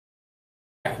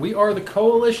We are the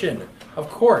Coalition. Of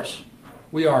course,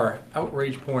 we are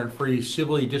outrage porn-free,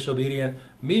 civilly disobedient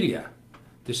media.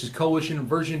 This is Coalition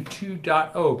version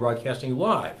 2.0, broadcasting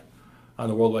live on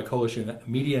the Worldwide Coalition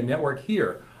Media Network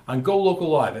here on Go Local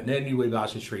Live at 90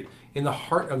 Bassett Street in the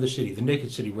heart of the city, the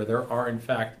naked city, where there are, in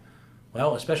fact,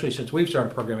 well, especially since we've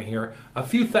started programming here, a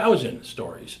few thousand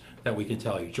stories that we can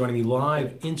tell you. Joining me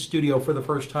live in studio for the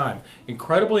first time,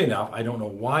 incredibly enough, I don't know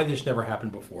why this never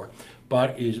happened before,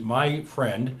 but is my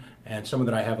friend and someone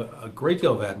that I have a great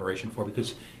deal of admiration for,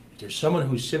 because if there's someone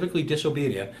who's civically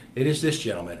disobedient, it is this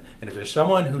gentleman. And if there's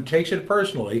someone who takes it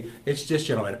personally, it's this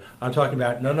gentleman. I'm talking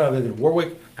about none other than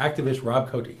Warwick activist Rob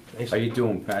Cote. How you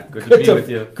doing, Pat? Good to be with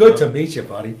you. Good to meet you,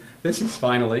 buddy. This is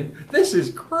finally.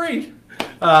 Great.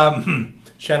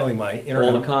 Channeling my inner...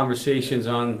 All the conversations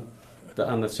on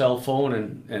the cell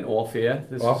phone and off air.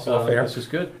 Off air. This is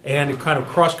good. And kind of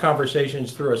cross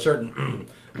conversations through a certain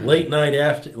late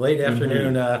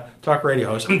afternoon talk radio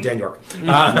host, Dan York.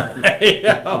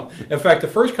 In fact, the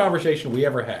first conversation we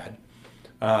ever had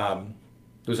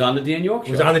was on the Dan York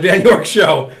show. Was on the Dan York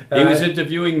show. He was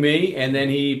interviewing me, and then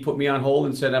he put me on hold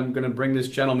and said, "I'm going to bring this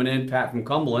gentleman in, Pat from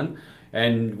Cumberland."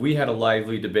 And we had a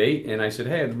lively debate, and I said,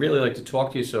 "Hey, I'd really like to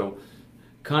talk to you, so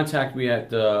contact me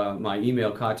at my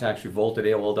email,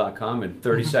 contactsrevolt@aol.com." And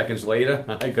 30 seconds later,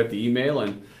 I got the email,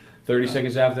 and 30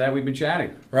 seconds after that, we've been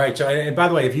chatting. Right. So, and by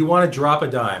the way, if you want to drop a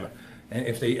dime, and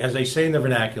if they, as they say in the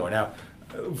vernacular, now,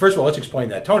 first of all, let's explain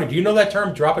that. Tony, do you know that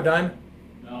term, drop a dime?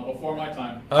 No, before my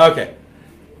time. Okay.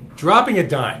 Dropping a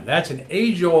dime, that's an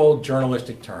age-old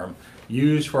journalistic term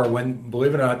used for when,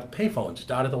 believe it or not, the payphones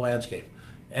dotted the landscape.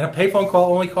 And a payphone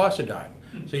call only costs a dime.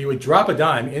 So you would drop a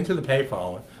dime into the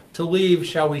payphone to leave,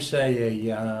 shall we say,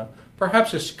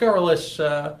 perhaps a scurrilous,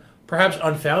 perhaps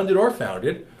unfounded or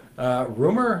founded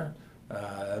rumor,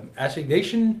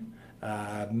 assignation,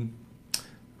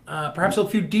 perhaps a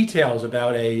few details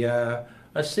about a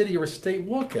city or a state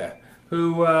worker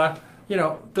who,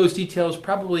 those details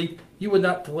probably you would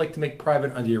not like to make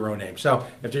private under your own name. So,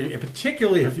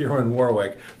 particularly if you're in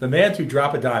Warwick, the man to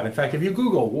drop a dime. In fact, if you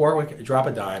Google Warwick drop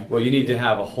a dime, well, you need to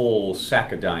have a whole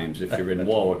sack of dimes if you're in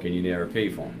Warwick and you near a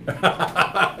payphone.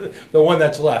 The one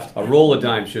that's left. A roll of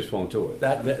dimes just won't do it.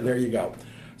 There you go.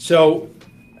 So,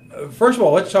 first of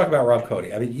all, let's talk about Rob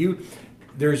Cote. I mean,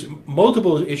 there's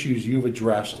multiple issues you've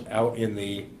addressed out in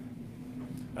the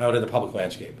public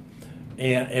landscape.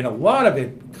 And a lot of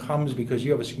it comes because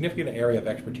you have a significant area of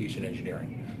expertise in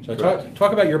engineering. So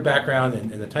talk about your background and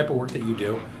the type of work that you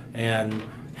do and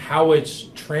how it's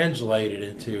translated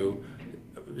into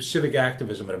civic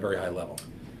activism at a very high level.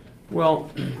 Well,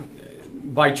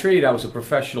 by trade, I was a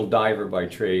professional diver by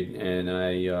trade, and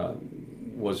I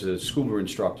was a scuba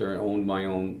instructor. I owned my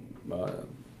own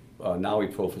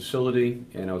Naui Pro facility,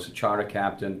 and I was a charter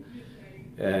captain.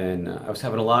 And I was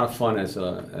having a lot of fun as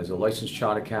a licensed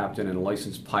charter captain and a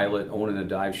licensed pilot, owning a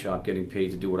dive shop, getting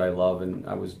paid to do what I love. And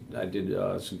I did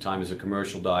some time as a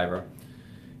commercial diver,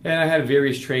 and I had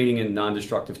various training in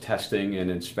non-destructive testing and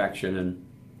inspection. And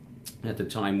at the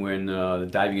time when the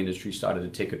diving industry started to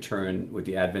take a turn with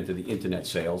the advent of the internet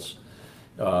sales,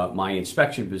 my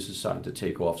inspection business started to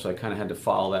take off. So I kind of had to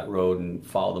follow that road and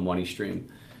follow the money stream,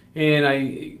 and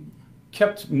I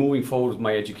kept moving forward with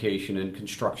my education in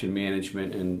construction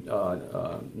management and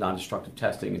non-destructive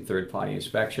testing and third-party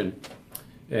inspection.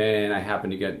 And I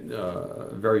happened to get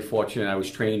very fortunate. I was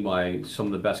trained by some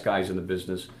of the best guys in the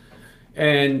business.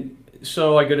 And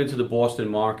so I got into the Boston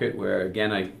market where,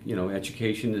 again,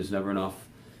 education is never enough.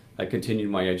 I continued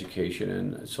my education.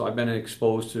 And so I've been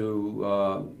exposed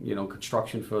to,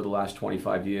 construction for the last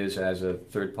 25 years as a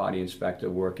third-party inspector,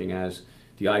 working as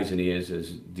the eyes and ears,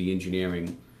 as the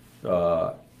engineering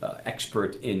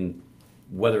expert in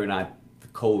whether or not the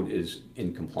code is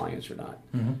in compliance or not.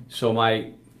 Mm-hmm. So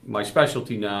my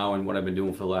specialty now and what I've been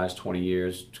doing for the last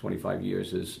 25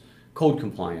 years is code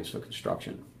compliance for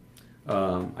construction.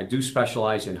 I do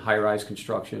specialize in high-rise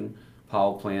construction,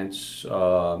 power plants,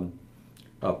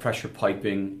 pressure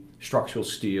piping, structural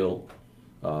steel,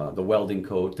 the welding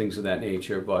code, things of that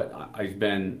nature, but I've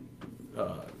been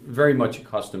very much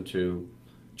accustomed to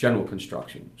general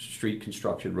construction, street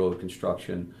construction, road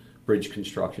construction, bridge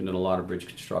construction, and a lot of bridge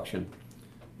construction.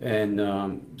 And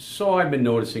so I've been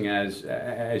noticing,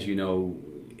 as you know,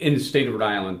 in the state of Rhode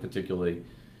Island particularly,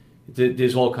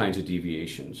 there's all kinds of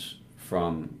deviations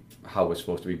from how we're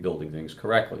supposed to be building things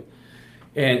correctly.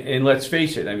 And let's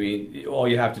face it, I mean, all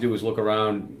you have to do is look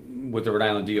around with the Rhode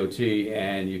Island DOT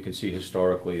and you can see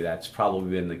historically that's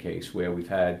probably been the case, where we've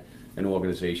had an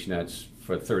organization that's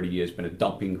for 30 years been a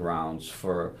dumping grounds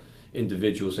for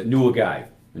individuals that knew a guy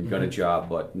and got a job,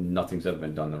 but nothing's ever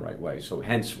been done the right way. So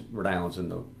hence Rhode Island's in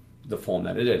the the form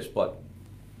that it is. But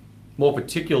more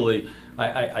particularly,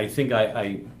 I think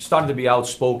I started to be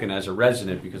outspoken as a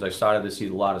resident because I started to see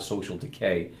a lot of social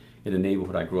decay in the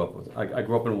neighborhood I grew up with. I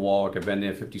grew up in Warwick. I've been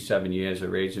there 57 years. I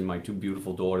raised my two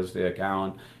beautiful daughters there,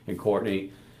 Karen and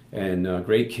Courtney, and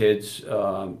great kids.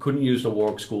 Couldn't use the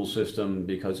Warwick school system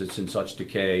because it's in such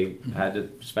decay. Had to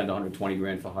spend 120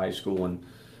 grand for high school and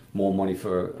more money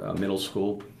for middle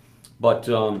school. But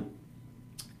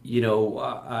you know,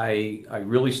 I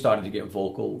really started to get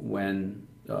vocal when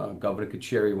Governor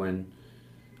Kucheri, when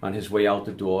on his way out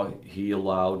the door, he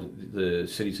allowed the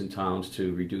cities and towns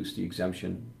to reduce the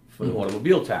exemption for the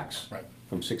automobile tax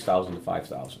from $6,000 to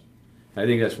 $5,000. I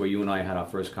think that's where you and I had our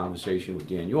first conversation with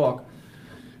Dan York.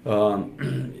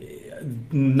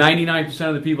 99%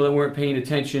 of the people that weren't paying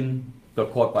attention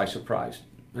got caught by surprise,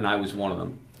 and I was one of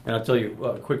them. And I'll tell you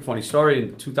a quick funny story.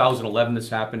 In 2011, this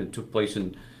happened. It took place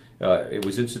in, it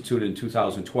was instituted in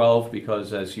 2012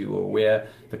 because, as you are aware,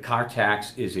 the car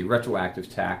tax is a retroactive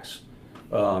tax.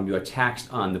 You are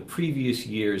taxed on the previous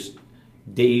year's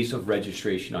days of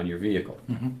registration on your vehicle.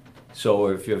 So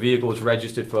if your vehicle was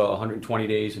registered for 120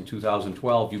 days in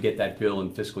 2012, you get that bill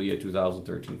in fiscal year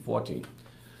 2013-14.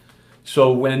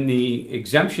 So when the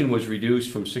exemption was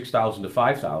reduced from $6,000 to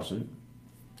 $5,000,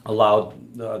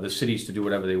 allowed the cities to do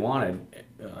whatever they wanted,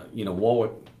 you know,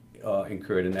 Warwick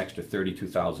incurred an extra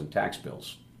 32,000 tax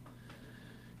bills.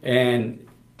 And,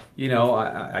 you know,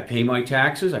 I pay my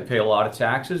taxes, I pay a lot of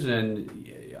taxes, and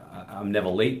I'm never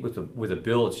late with a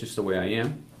bill. It's just the way I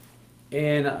am.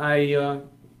 And I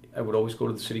would always go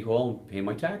to the city hall and pay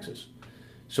my taxes.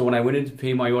 So when I went in to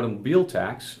pay my automobile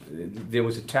tax, there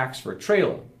was a tax for a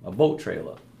trailer, a boat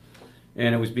trailer,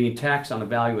 and it was being taxed on a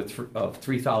value of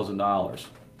 $3,000.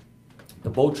 The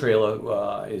boat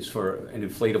trailer is for an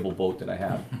inflatable boat that I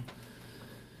have,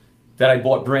 that I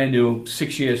bought brand new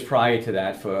 6 years prior to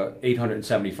that for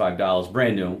 $875,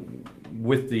 brand new,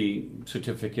 with the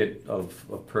certificate of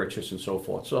purchase and so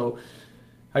forth. So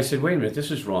I said, wait a minute,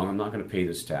 this is wrong. I'm not going to pay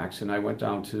this tax. And I went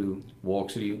down to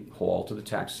Warwick City Hall to the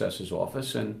tax assessor's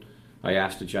office, and I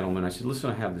asked the gentleman, I said, listen,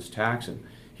 I have this tax. And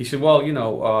he said, well, you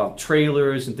know,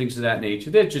 trailers and things of that nature,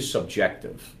 they're just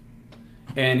subjective.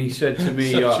 And he said to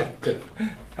me,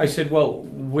 I said, well,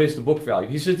 where's the book value?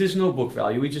 He said, there's no book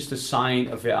value. We just assign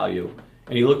a value.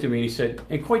 And he looked at me and he said,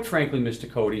 and quite frankly, Mr.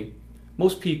 Cote,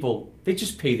 most people, they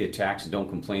just pay their tax and don't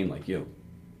complain like you.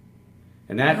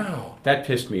 And that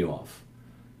pissed me off.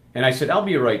 And I said, I'll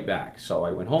be right back. So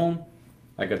I went home,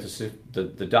 I got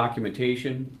the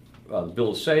documentation, the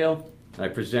bill of sale, and I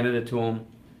presented it to him,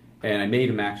 and I made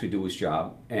him actually do his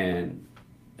job and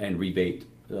rebate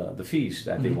the fees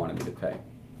that they wanted me to pay.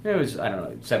 It was, I don't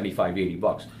know, 75, 80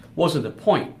 bucks. Wasn't the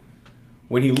point.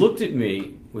 When he looked at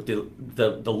me with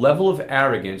the level of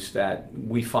arrogance that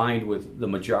we find with the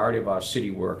majority of our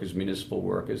city workers, municipal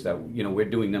workers, that, you know, we're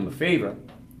doing them a favor,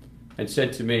 and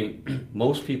said to me,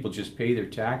 most people just pay their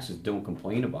taxes, don't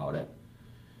complain about it,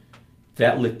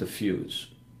 that lit the fuse.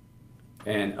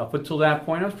 And up until that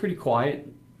point, I was pretty quiet.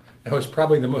 That was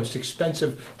probably the most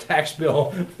expensive tax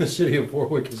bill the city of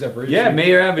Warwick has ever issued. Yeah,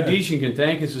 Mayor Abedisian can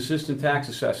thank his assistant tax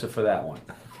assessor for that one.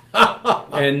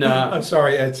 And I'm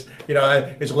sorry, it's, you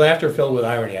know, it's laughter filled with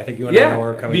irony. I think you and I know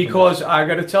where we're coming from. Because I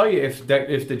got to tell you, if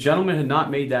the gentleman had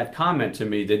not made that comment to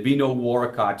me, there'd be no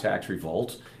Warwick car tax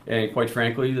revolt. And quite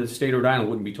frankly, the state of Rhode Island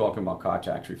wouldn't be talking about car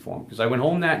tax reform. Because I went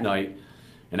home that night,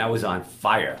 and I was on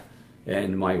fire.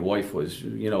 And my wife was,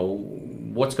 you know,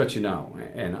 what's got you now?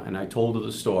 And I told her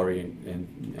the story,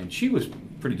 and she was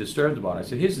pretty disturbed about it. I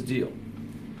said, here's the deal.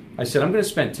 I said, I'm going to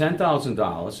spend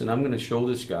 $10,000, and I'm going to show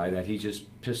this guy that he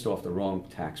just pissed off the wrong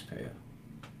taxpayer.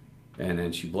 And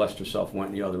then she blessed herself, went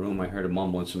in the other room. I heard her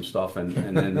mumbling some stuff, and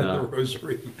then the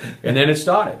rosary. And then it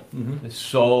started.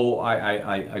 So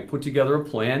I put together a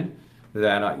plan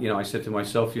that, you know, I said to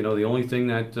myself, you know, the only thing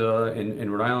that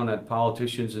in Rhode Island that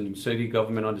politicians and city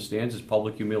government understands is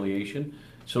public humiliation.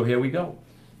 So here we go.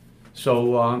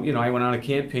 So, you know, I went on a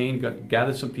campaign,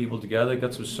 gathered some people together,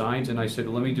 got some signs, and I said,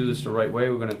 let me do this the right way.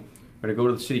 We're going to go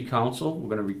to the city council.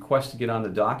 We're going to request to get on the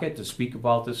docket to speak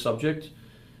about this subject.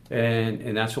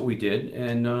 And that's what we did.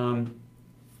 And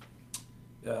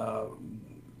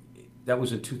that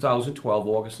was in 2012,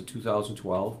 August of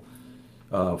 2012.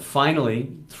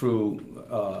 Finally,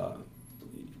 through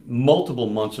multiple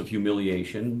months of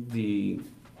humiliation, the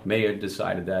mayor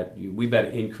decided that we better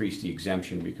increase the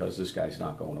exemption because this guy's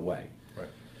not going away. Right.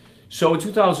 So in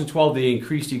 2012, they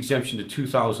increased the exemption to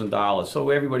 $2,000.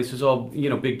 So everybody says, oh, you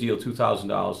know, big deal,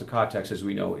 $2,000. The car tax, as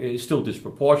we know, is still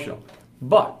disproportional.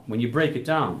 But when you break it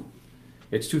down,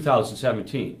 it's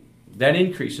 2017. That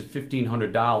increase of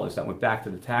 $1,500 that went back to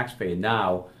the taxpayer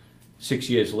now 6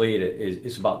 years later,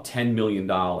 is about $10 million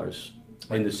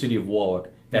in the city of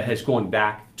Warwick that has gone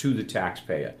back to the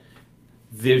taxpayer.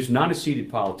 There's not a seated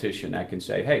politician that can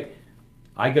say, hey,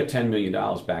 I got $10 million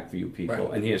back for you people,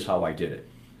 Right. and here's how I did it.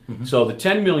 So the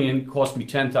 $10 million cost me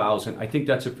 $10,000. I think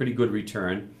that's a pretty good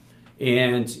return.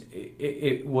 And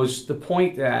it was the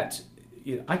point that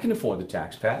I can afford the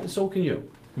tax, Pat, and so can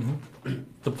you.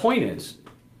 The point is,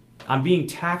 I'm being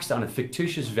taxed on a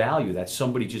fictitious value that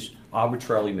somebody just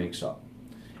arbitrarily makes up.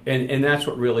 And that's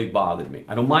what really bothered me.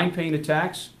 I don't mind paying a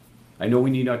tax. I know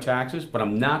we need our taxes, but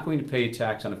I'm not going to pay a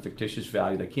tax on a fictitious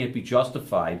value that can't be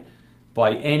justified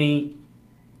by any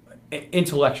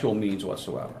intellectual means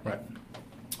whatsoever. Right.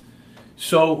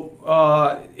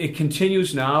 So it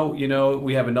continues now.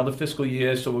 We have another fiscal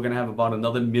year, so we're going to have about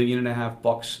another $1.5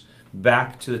 million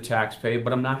back to the taxpayer.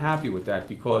 But I'm not happy with that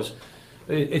because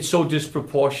it's so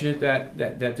disproportionate that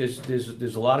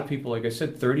there's a lot of people. Like I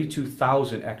said,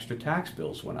 32,000 extra tax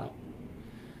bills went out.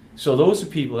 So those are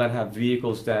people that have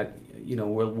vehicles that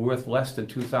were worth less than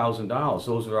 $2,000.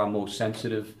 Those are our most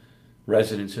sensitive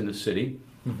residents in the city.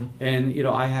 And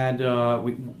I had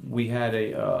we had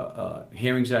a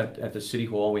hearings at the city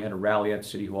hall. We had a rally at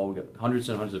City Hall. We got hundreds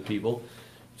and hundreds of people.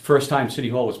 First time City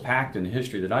Hall was packed in the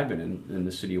history that I've been in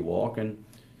the city of Warwick.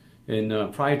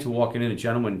 And prior to walking in, a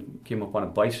gentleman came up on a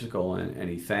bicycle and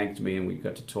he thanked me, and we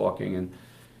got to talking.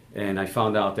 And I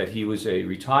found out that he was a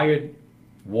retired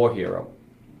war hero,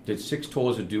 did 6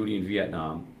 tours of duty in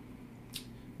Vietnam,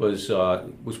 was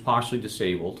partially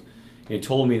disabled. He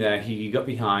told me that he got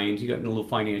in a little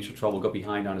financial trouble, got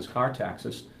behind on his car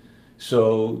taxes.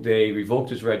 So they revoked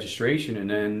his registration, and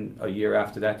then a year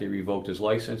after that they revoked his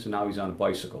license, and now he's on a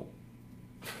bicycle.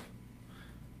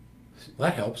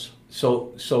 That helps.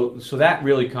 So that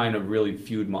really kind of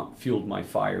fueled my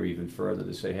fire even further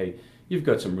to say, hey, you've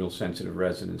got some real sensitive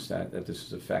residents that this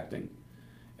is affecting.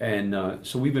 And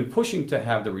so we've been pushing to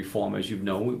have the reform. As you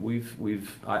know,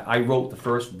 I wrote the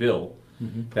first bill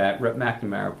that Rep.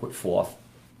 McNamara put forth,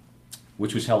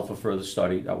 which was held for further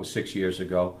study. That was 6 years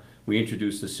ago. We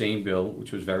introduced the same bill,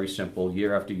 which was very simple,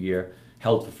 year after year,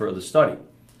 held for further study.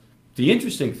 The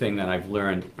interesting thing that I've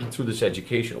learned through this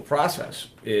educational process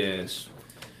is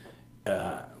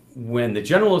when the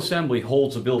General Assembly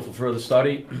holds a bill for further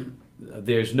study,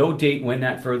 there's no date when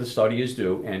that further study is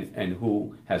due and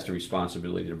who has the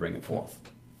responsibility to bring it forth.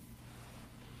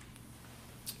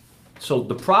 So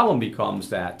the problem becomes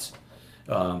that,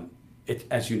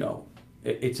 as you know,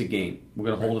 it's a game. We're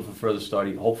going to hold it for further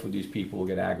study. Hopefully these people will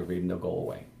get aggravated and they'll go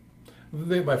away.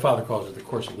 My father calls it the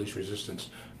course of least resistance.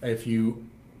 If you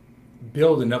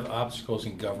build enough obstacles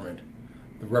in government,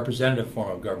 the representative form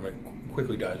of government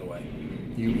quickly dies away.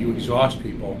 You exhaust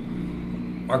people.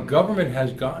 Our government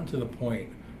has gotten to the point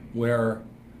where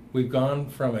we've gone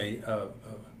from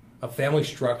a family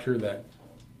structure that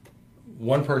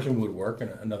one person would work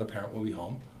and another parent would be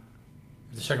home.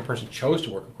 If the second person chose to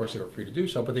work, of course they were free to do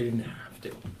so, but they didn't have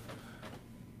to.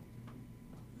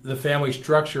 The family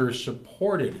structure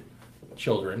supported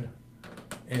children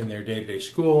in their day-to-day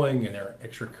schooling, in their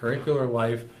extracurricular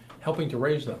life, helping to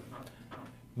raise them.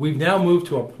 We've now moved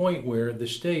to a point where the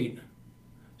state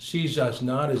sees us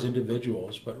not as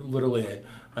individuals, but literally,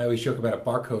 I always joke about a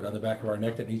barcode on the back of our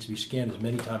neck that needs to be scanned as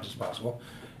many times as possible.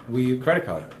 Credit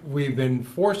card. We've been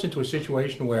forced into a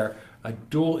situation where a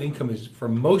dual income is, for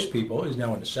most people, is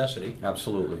now a necessity.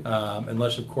 Absolutely.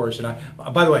 Unless, of course, and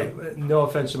by the way, no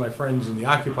offense to my friends in the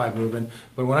Occupy movement,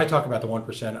 but when I talk about the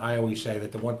 1%, I always say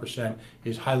that the 1%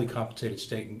 is highly compensated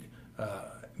state and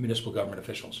municipal government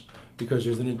officials, because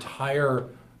there's an entire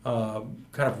kind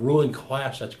of ruling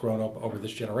class that's grown up over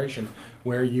this generation,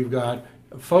 where you've got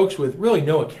folks with really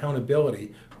no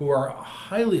accountability who are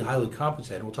highly, highly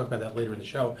compensated. We'll talk about that later in the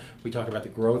show. We talk about the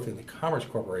growth in the Commerce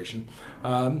Corporation.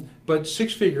 But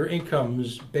six-figure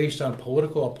incomes based on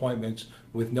political appointments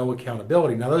with no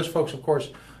accountability. Now, those folks, of course,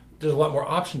 there's a lot more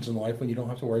options in life when you don't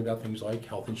have to worry about things like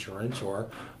health insurance or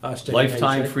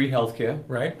lifetime free health care,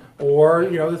 right? Or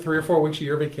the 3 or 4 weeks a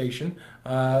year vacation.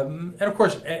 And of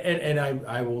course, and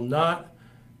I will not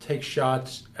take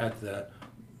shots at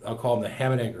I'll call them the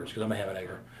ham and eggers, because I'm a ham and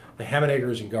egger. The ham and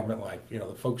eggers in government life, the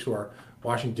folks who are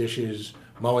washing dishes,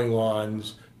 mowing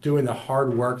lawns, doing the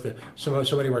hard work, so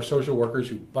many of our social workers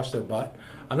who bust their butt.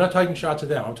 I'm not taking shots at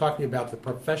them. I'm talking about the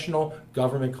professional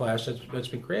government class that's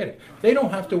been created. They don't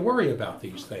have to worry about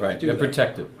these things. Right, they're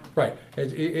protected. Right.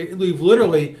 We've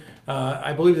literally,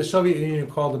 I believe the Soviet Union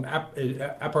called them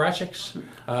apparatchiks,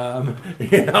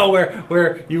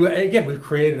 where you, again, we've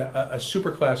created a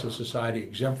super class of society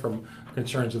exempt from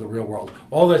concerns of the real world.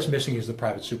 All that's missing is the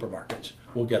private supermarkets.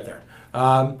 We'll get there.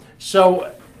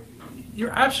 So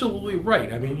you're absolutely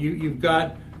right. I mean, you've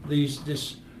got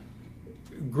this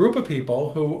group of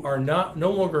people who are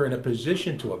no longer in a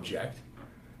position to object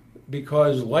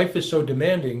because life is so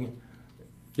demanding.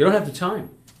 You don't have the time.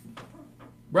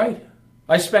 Right.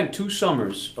 I spent 2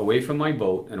 summers away from my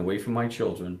boat and away from my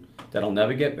children that I'll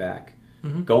never get back,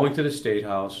 going to the State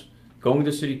House, going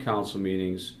to City Council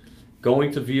meetings,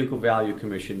 going to Vehicle Value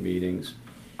Commission meetings,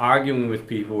 arguing with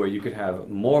people where you could have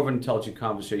more of an intelligent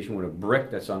conversation with a brick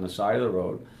that's on the side of the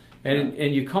road.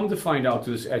 And you come to find out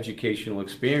through this educational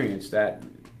experience that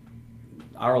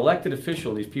our elected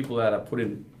officials, these people that are put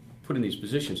in these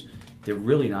positions, they're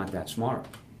really not that smart.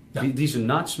 No. These are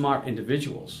not smart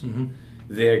individuals.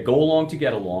 They go along to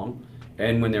get along,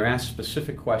 and when they're asked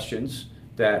specific questions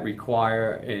that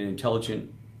require an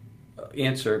intelligent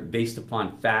answer based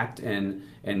upon fact and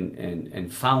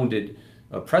founded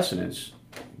precedents,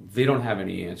 they don't have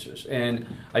any answers. And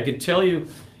I can tell you,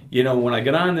 when I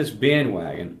got on this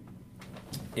bandwagon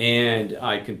and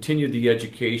I continued the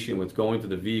education with going to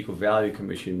the Vehicle Value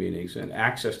Commission meetings and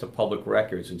access to public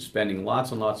records and spending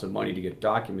lots and lots of money to get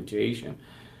documentation,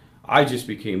 I just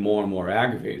became more and more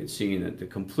aggravated seeing that the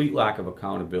complete lack of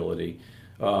accountability.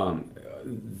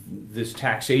 This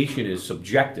taxation is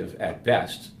subjective at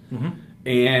best.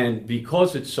 And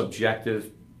because it's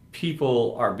subjective,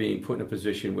 people are being put in a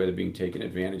position where they're being taken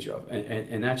advantage of.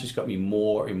 And that just got me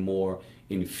more and more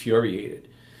infuriated.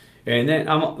 And then,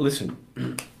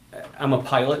 I'm a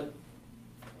pilot.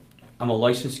 I'm a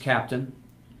licensed captain.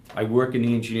 I work in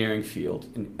the engineering field.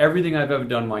 And everything I've ever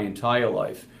done my entire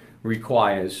life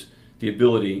requires the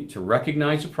ability to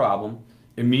recognize a problem,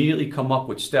 immediately come up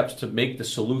with steps to make the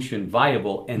solution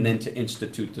viable, and then to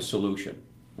institute the solution.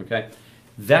 Okay?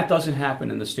 That doesn't happen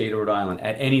in the state of Rhode Island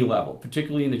at any level,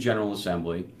 particularly in the General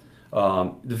Assembly.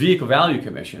 The Vehicle Value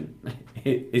Commission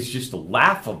is just a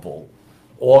laughable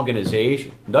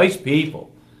organization. Nice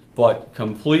people, but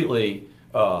completely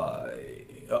a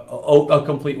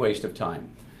complete waste of time.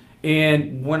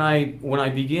 And when I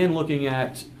began looking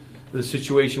at the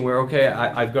situation where, okay,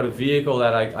 I've got a vehicle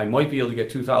that I might be able to get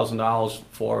 $2,000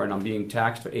 for, and I'm being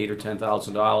taxed for $8,000 or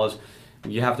 $10,000.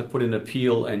 You have to put in an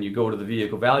appeal, and you go to the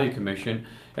Vehicle Value Commission,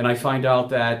 and I find out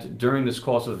that during this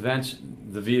course of events,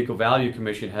 the Vehicle Value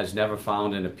Commission has never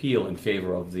found an appeal in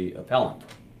favor of the appellant.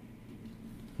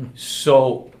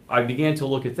 So I began to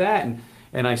look at that,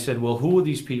 and I said, well, who are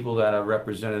these people that are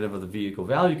representative of the Vehicle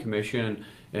Value Commission?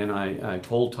 And I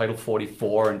pulled Title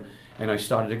 44, and I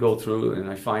started to go through, and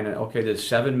I find that, okay, there's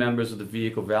 7 members of the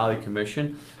Vehicle Value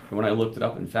Commission. And when I looked it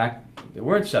up, in fact, there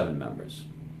weren't 7 members.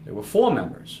 There were 4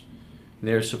 members. And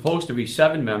there's supposed to be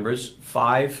 7 members,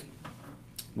 5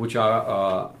 which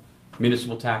are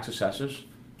municipal tax assessors,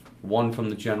 1 from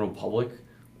the general public,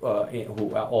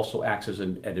 who also acts as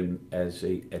an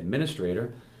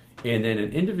administrator, and then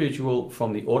an individual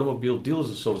from the Automobile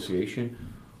Dealers Association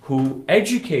who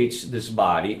educates this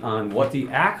body on what the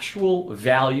actual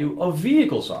value of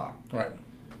vehicles are. Right.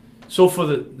 So for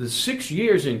the 6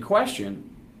 years in question,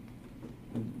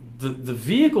 the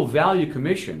Vehicle Value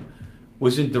Commission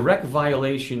was in direct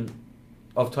violation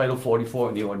of Title 44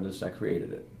 and the ordinance that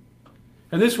created it.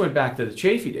 And this went back to the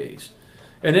Chafee days.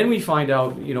 And then we find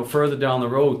out, further down the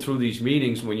road through these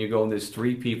meetings, when you go and there's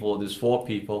 3 people or there's 4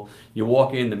 people, you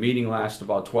walk in, the meeting lasts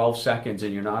about 12 seconds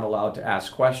and you're not allowed to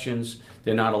ask questions.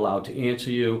 They're not allowed to answer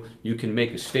you. You can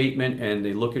make a statement and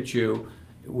they look at you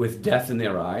with death in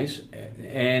their eyes.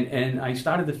 And I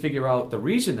started to figure out the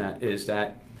reason that is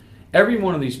that every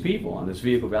one of these people on this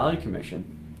Vehicle Value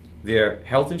Commission, their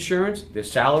health insurance, their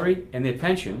salary, and their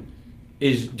pension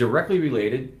is directly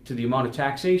related to the amount of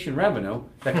taxation revenue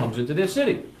that comes into their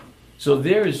city. So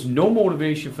there is no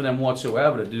motivation for them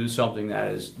whatsoever to do something that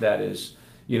is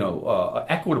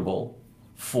equitable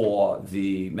for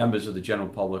the members of the general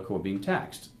public who are being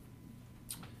taxed.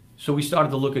 So we started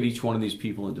to look at each one of these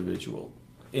people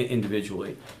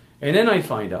individually. And then I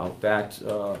find out that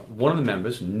one of the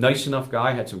members, nice enough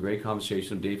guy, had some great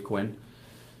conversation with Dave Quinn,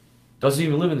 doesn't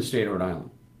even live in the state of Rhode Island.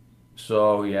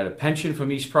 So he had a pension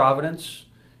from East Providence,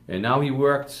 and now he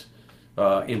worked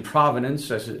in Providence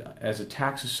as a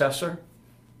tax assessor,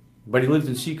 but he lived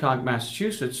in Seekonk,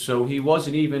 Massachusetts, so he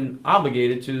wasn't even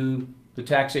obligated to the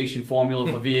taxation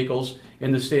formula for vehicles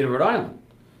in the state of Rhode Island.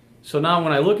 So now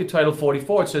when I look at Title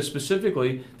 44, it says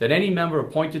specifically that any member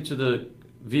appointed to the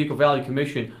Vehicle Value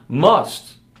Commission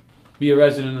must be a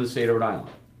resident of the state of Rhode Island.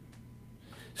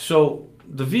 So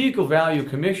the Vehicle Value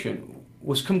Commission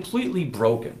was completely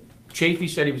broken. Chafee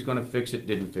said he was going to fix it,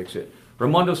 didn't fix it.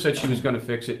 Raimondo said she was going to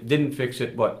fix it, didn't fix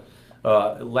it, but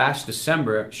last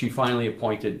December she finally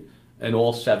appointed an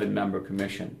all 7-member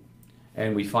commission.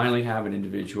 And we finally have an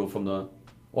individual from the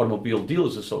Automobile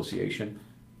Dealers Association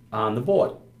on the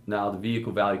board. Now, the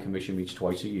Vehicle Value Commission meets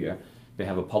twice a year. They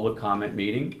have a public comment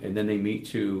meeting, and then they meet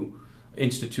to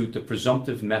institute the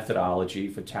presumptive methodology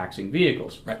for taxing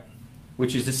vehicles, Right.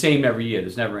 which is the same every year.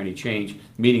 There's never any change.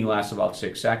 Meeting lasts about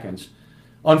 6 seconds.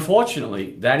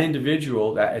 Unfortunately, that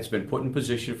individual that has been put in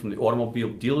position from the Automobile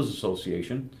Dealers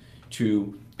Association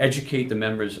to educate the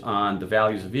members on the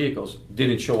values of vehicles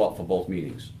didn't show up for both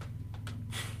meetings.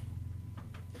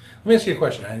 Let me ask you a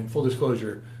question. In full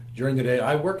disclosure, during the day,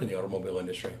 I work in the automobile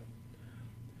industry.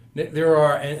 There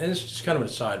are, and this is kind of an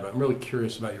aside, but I'm really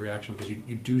curious about your reaction because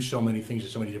you do so many things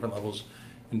at so many different levels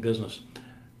in business.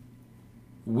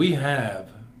 We live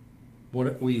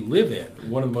in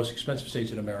one of the most expensive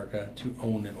states in America to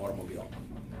own an automobile.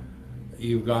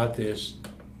 You've got this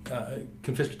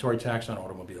confiscatory tax on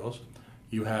automobiles.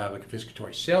 You have a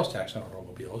confiscatory sales tax on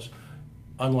automobiles.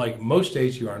 Unlike most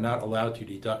states, you are not allowed to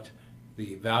deduct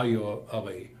the value of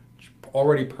a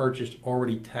already purchased,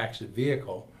 already taxed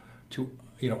vehicle to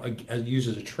use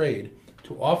as a trade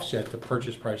to offset the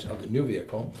purchase price of the new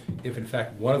vehicle, if in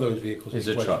fact one of those vehicles is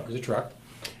a truck.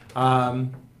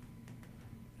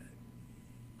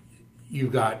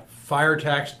 You've got fire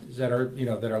taxes that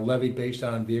are levied based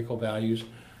on vehicle values.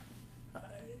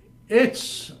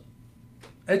 It's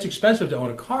expensive to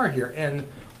own a car here, and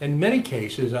in many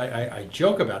cases, I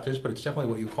joke about this, but it's definitely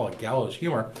what you call a gallows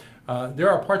humor. There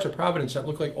are parts of Providence that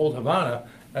look like Old Havana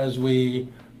as we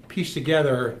piece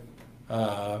together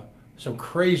some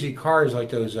crazy cars like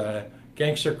those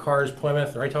gangster cars,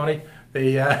 Plymouth, right, Tony?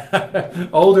 The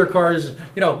older cars,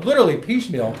 literally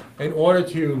piecemeal in order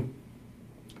to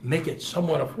make it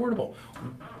somewhat affordable.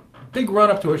 Big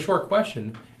run up to a short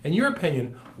question. In your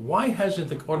opinion, why hasn't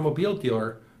the automobile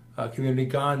dealer community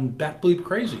gone bat bleep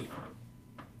crazy?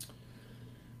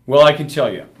 Well, I can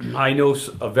tell you, I know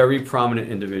a very prominent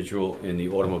individual in the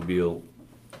automobile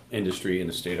industry in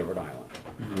the state of Rhode Island.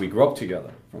 We grew up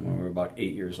together from when we were about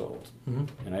 8 years old.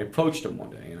 And I approached him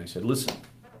one day and I said, listen,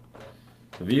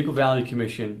 the Vehicle Value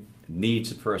Commission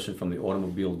needs a person from the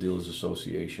Automobile Dealers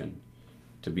Association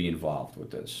to be involved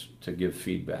with this, to give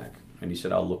feedback. And he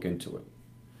said, I'll look into it.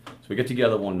 So we got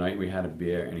together one night, we had a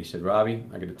beer, and he said, Robbie,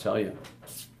 I got to tell you.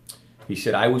 He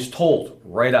said, I was told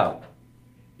right out,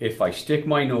 if I stick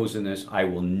my nose in this, I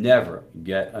will never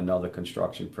get another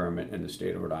construction permit in the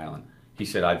state of Rhode Island. He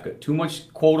said, I've got too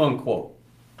much, quote unquote,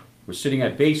 we're sitting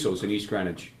at Bezos in East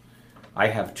Greenwich. I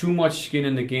have too much skin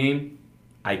in the game.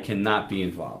 I cannot be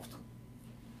involved.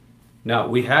 Now,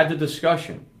 we had the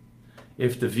discussion.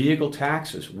 If the vehicle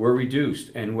taxes were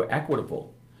reduced and were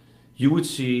equitable, you would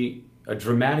see a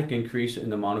dramatic increase in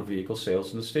the amount of vehicle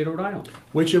sales in the state of Rhode Island.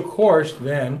 Which, of course,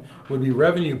 then would be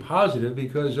revenue positive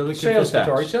because of the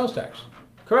confiscatory sales tax.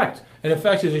 Correct. And in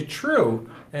fact, is it true?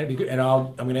 I'm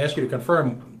going to ask you to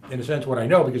confirm, in a sense, what I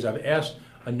know because I've asked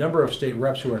a number of state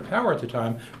reps who were in power at the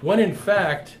time. When in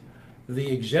fact the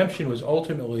exemption was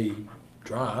ultimately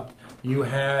dropped, you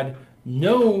had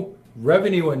no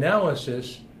revenue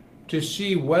analysis to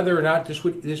see whether or not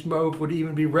this move would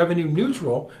even be revenue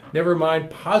neutral, never mind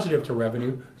positive to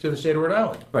revenue to the state of Rhode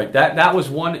Island. Right. That was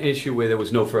one issue where there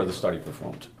was no further study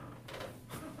performed.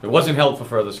 It wasn't held for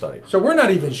further study. So we're not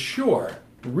even sure,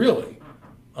 really,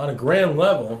 on a grand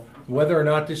level, whether or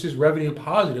not this is revenue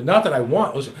positive. Not that I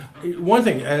want. Listen, one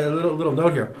thing, a little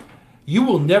note here. You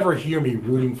will never hear me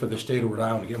rooting for the state of Rhode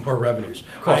Island to get more revenues.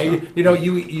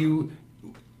 You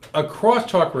across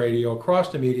talk radio,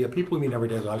 across the media, people we meet in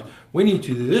everyday lives, we need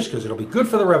to do this because it'll be good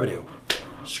for the revenue.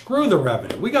 Screw the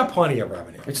revenue. We got plenty of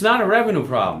revenue. It's not a revenue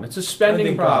problem. It's a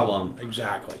spending problem.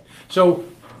 Exactly. So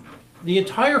the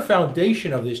entire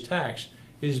foundation of this tax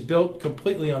is built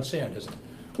completely on sand, isn't it?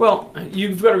 Well,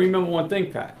 you've got to remember one thing,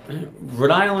 Pat.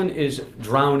 Rhode Island is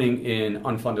drowning in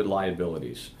unfunded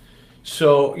liabilities.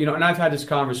 So, and I've had this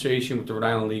conversation with the Rhode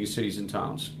Island League of Cities and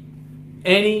Towns.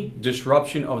 Any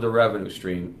disruption of the revenue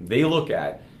stream, they look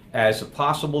at as a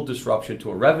possible disruption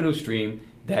to a revenue stream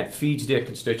that feeds their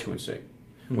constituency.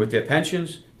 With their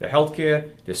pensions, their health care,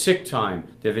 their sick time,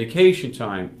 their vacation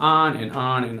time, on and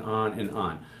on and on and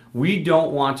on. We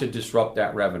don't want to disrupt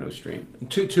that revenue stream.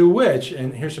 To which,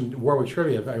 and here's some Warwick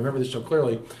trivia, I remember this so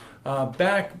clearly,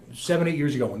 back 7-8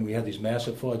 years ago when we had these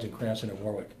massive floods in Cranston and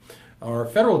Warwick, our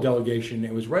federal delegation,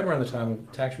 it was right around the time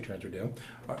tax returns were due.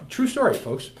 True story,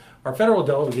 folks. Our federal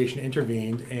delegation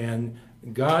intervened and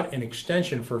got an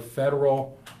extension for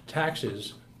federal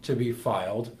taxes to be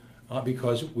filed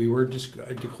because we were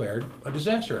declared a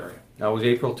disaster area. That was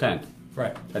April 10th.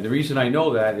 Right. And the reason I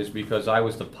know that is because I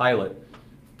was the pilot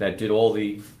that did all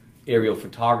the aerial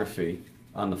photography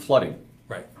on the flooding.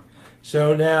 Right.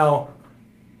 So now,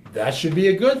 that should be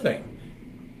a good thing.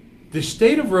 The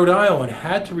state of Rhode Island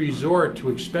had to resort to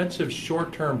expensive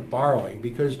short-term borrowing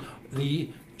because the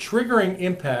triggering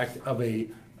impact of a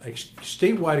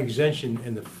statewide exemption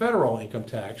in the federal income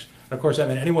tax, and of course, I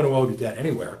mean, anyone who owed debt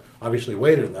anywhere obviously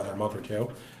waited another month or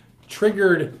two,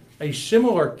 triggered a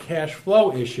similar cash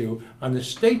flow issue on the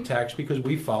state tax because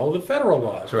we follow the federal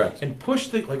laws. Correct. And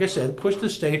pushed the, like I said, pushed the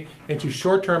state into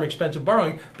short-term expensive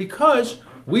borrowing because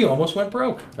we almost went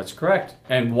broke. That's correct.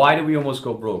 And why did we almost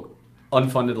go broke?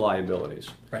 Unfunded liabilities.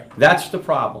 Right. That's the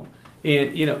problem.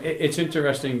 And, you know, it's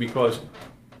interesting because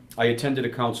I attended a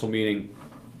council meeting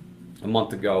a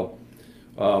month ago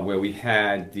where we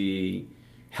had the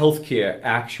healthcare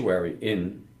actuary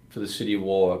in for the city of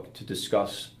Warwick to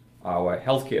discuss our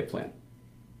healthcare plan.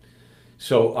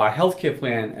 So our healthcare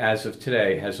plan as of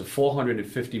today has a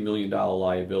 $450 million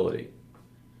liability.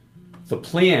 The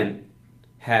plan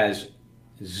has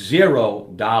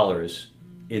 $0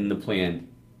 in the plan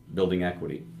building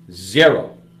equity.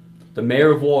 Zero. The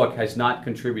mayor of Warwick has not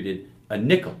contributed a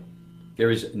nickel.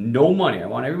 There is no money. I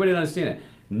want everybody to understand that.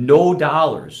 No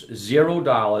dollars,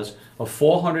 $0, a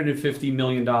 $450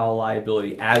 million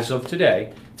liability as of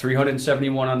today,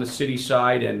 371 on the city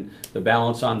side and the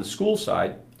balance on the school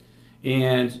side.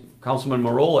 And Councilman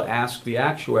Marola asked the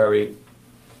actuary,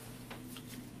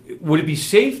 would it be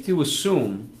safe to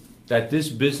assume that this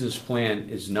business plan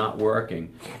is not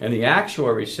working? And the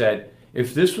actuary said,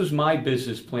 if this was my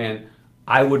business plan,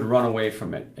 I would run away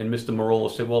from it. And Mr. Marola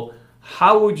said, well,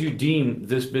 how would you deem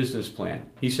this business plan?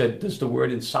 He said, does the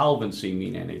word insolvency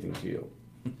mean anything to you?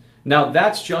 Now,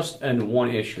 that's just an one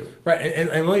issue. Right,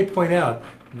 and let me point out,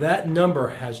 that number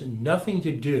has nothing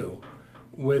to do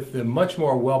with the much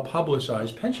more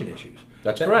well-publicized pension issues.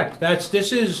 That's correct.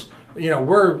 This is,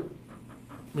 we're,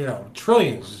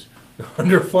 trillions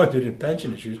underfunded in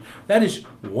pension issues. That is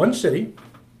one city,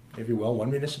 if you will,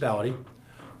 one municipality,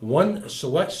 one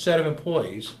select set of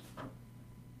employees.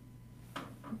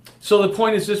 So the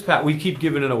point is this, Pat, we keep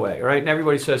giving it away, right? And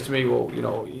everybody says to me, well,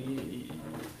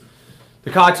 the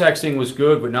Cote thing was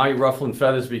good, but now you're ruffling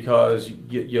feathers because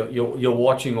you're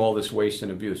watching all this waste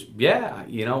and abuse. Yeah,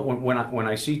 when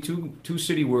I see two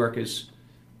city workers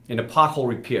in a pothole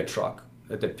repair truck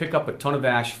that they pick up a ton of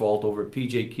asphalt over at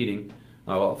P.J. Keating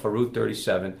for Route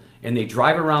 37, and they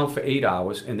drive around for 8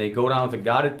 hours, and they go down to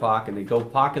Goddard Park, and they go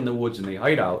park in the woods, and they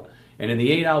hide out, and in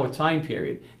the 8-hour time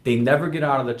period, they never get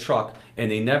out of the truck, and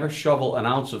they never shovel an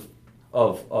ounce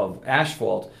of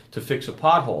asphalt to fix a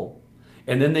pothole.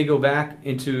 And then they go back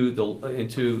into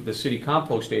the city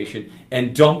compost station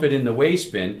and dump it in the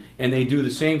waste bin, and they do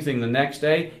the same thing the next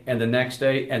day, and the next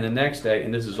day, and the next day,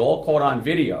 and this is all caught on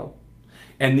video.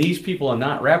 And these people are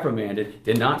not reprimanded,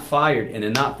 they're not fired, and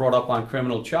they're not brought up on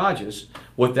criminal charges.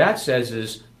 What that says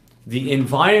is the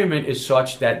environment is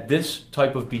such that this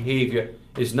type of behavior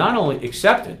is not only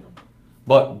accepted,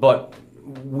 but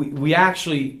we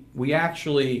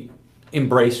actually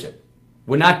embrace it.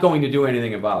 We're not going to do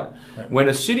anything about it. Right. When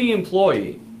a city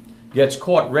employee gets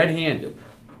caught red-handed,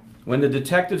 when the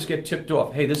detectives get tipped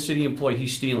off, hey, this city employee,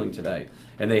 he's stealing today,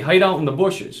 and they hide out in the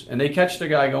bushes, and they catch the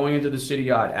guy going into the city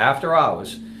yard after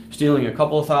hours, stealing a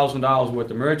couple of $1,000s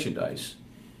worth of merchandise,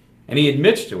 and he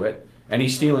admits to it, and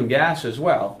he's stealing gas as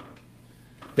well,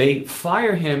 they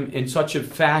fire him in such a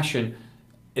fashion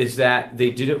as that they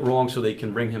did it wrong so they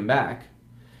can bring him back.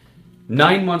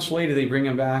 9 months later, they bring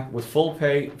him back with full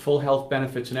pay, full health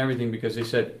benefits and everything because they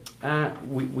said,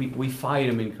 we fired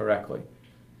him incorrectly.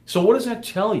 So what does that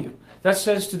tell you? That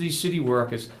says to these city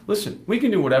workers, listen, we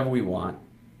can do whatever we want.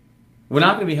 We're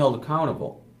not going to be held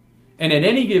accountable. And at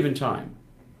any given time,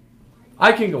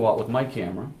 I can go out with my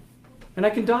camera and I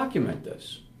can document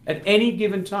this at any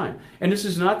given time. And this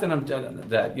is not that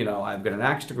I've got an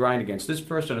axe to grind against this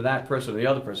person or that person or the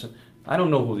other person. I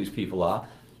don't know who these people are.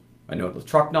 I know the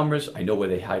truck numbers. I know where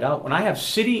they hide out. When I have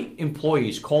city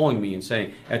employees calling me and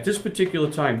saying, at this particular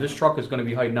time, this truck is going to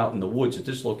be hiding out in the woods at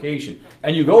this location,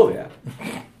 and you go there,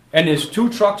 and there's 2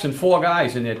 trucks and 4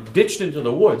 guys, and they're ditched into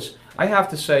the woods, I have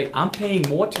to say, I'm paying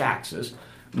more taxes.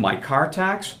 My car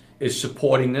tax is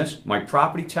supporting this. My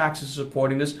property tax is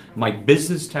supporting this. My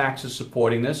business tax is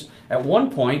supporting this. At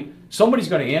one point, somebody's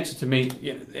going to answer to me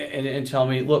and tell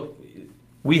me, look,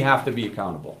 we have to be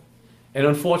accountable. And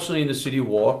unfortunately in the city of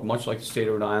Warwick, much like the state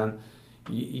of Rhode Island,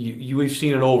 we've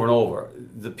seen it over and over.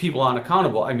 The people aren't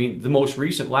accountable. I mean, the most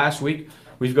recent, last week,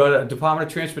 we've got a Department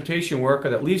of Transportation worker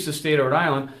that leaves the state of Rhode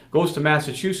Island, goes to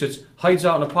Massachusetts, hides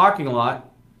out in a parking lot.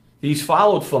 He's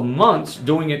followed for months,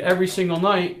 doing it every single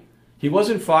night. He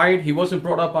wasn't fired. He wasn't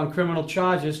brought up on criminal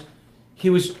charges. He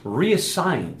was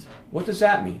reassigned. What does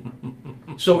that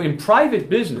mean? So in private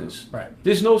business, right,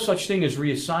 there's no such thing as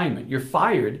reassignment. You're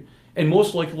fired, And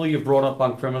most likely you're brought up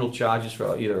on criminal charges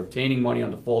for either obtaining money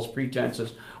under false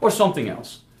pretenses or something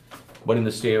else. But in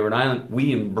the state of Rhode Island,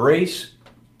 we embrace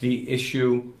the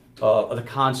issue of the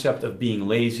concept of being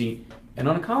lazy and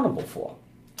unaccountable for.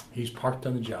 He's parked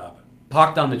on the job.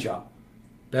 Parked on the job.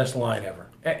 Best line ever.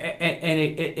 And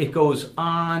it goes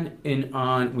on and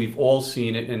on. We've all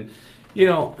seen it. And, you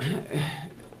know,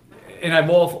 and I've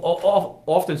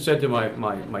often said to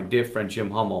my dear friend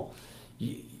Jim Hummel,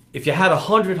 if you had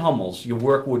 100 Hummels, your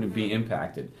work wouldn't be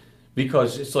impacted,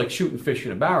 because it's like shooting fish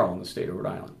in a barrel in the state of Rhode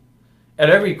Island. At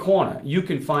every corner, you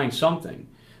can find something,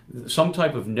 some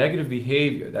type of negative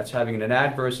behavior that's having an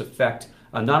adverse effect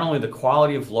on not only the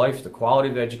quality of life, the quality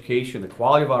of education, the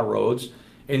quality of our roads,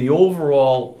 and the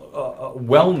overall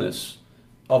wellness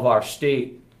of our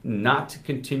state, not to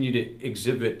continue to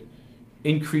exhibit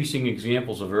increasing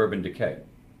examples of urban decay.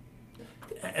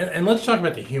 And let's talk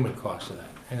about the human cost of that.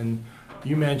 And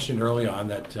you mentioned early on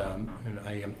that, and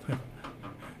I am,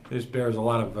 this bears a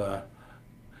lot of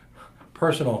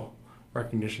personal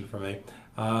recognition for me.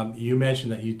 You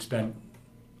mentioned that you'd spent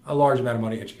a large amount of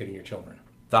money educating your children.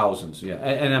 Thousands, yeah,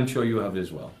 and I'm sure you have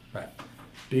as well. Right.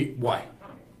 Why?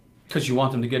 Because you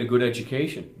want them to get a good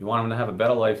education. You want them to have a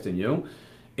better life than you,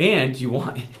 and you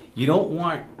don't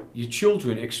want your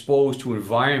children exposed to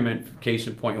environment. Case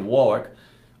in point in Warwick,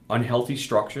 unhealthy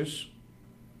structures,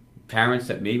 parents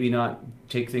that maybe not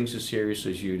take things as serious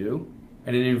as you do,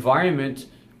 and an environment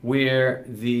where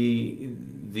the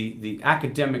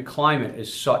academic climate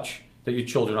is such that your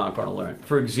children aren't going to learn.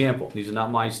 For example, these are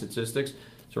not my statistics.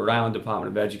 It's the Rhode Island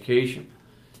Department of Education.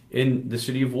 In the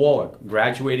city of Warwick,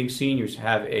 graduating seniors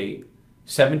have a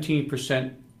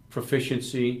 17%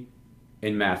 proficiency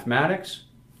in mathematics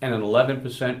and an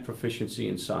 11% proficiency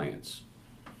in science.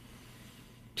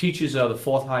 Teachers are the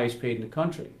fourth highest paid in the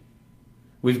country.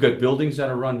 We've got buildings that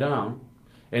are run down,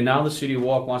 and now the city of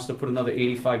Warwick wants to put another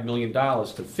 $85 million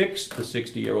to fix the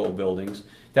 60-year-old buildings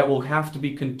that will have to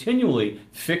be continually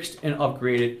fixed and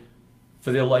upgraded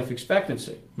for their life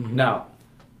expectancy. Mm-hmm. Now,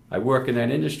 I work in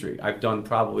that industry. I've done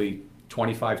probably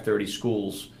 25, 30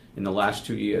 schools in the last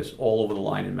 2 years, all over the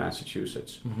line in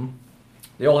Massachusetts. Mm-hmm.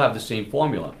 They all have the same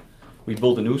formula. We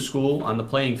build a new school on the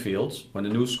playing fields. When the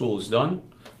new school is done,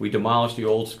 we demolish the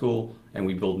old school and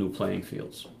we build new playing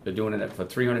fields. They're doing it for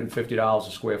 $350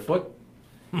 a square foot,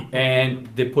 and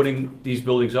they're putting these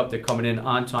buildings up. They're coming in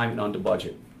on time and under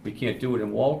budget. We can't do it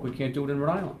in Warwick. We can't do it in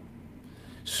Rhode Island.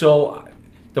 So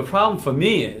the problem for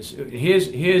me is,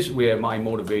 here's where my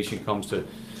motivation comes to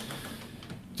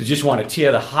just want to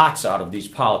tear the hearts out of these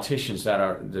politicians that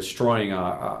are destroying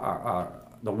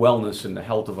the wellness and the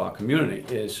health of our community.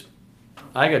 Is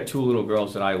I got two little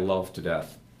girls that I love to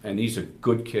death, and these are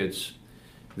good kids.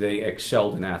 They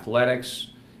excelled in athletics,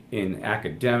 in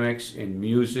academics, in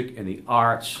music, in the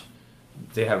arts.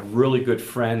 They have really good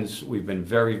friends. We've been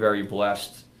very, very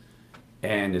blessed.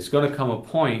 And it's going to come a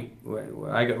point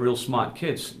where I got real smart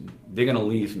kids. They're going to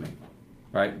leave me,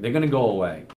 right? They're going to go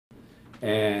away.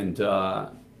 And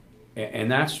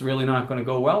that's really not going to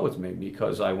go well with me,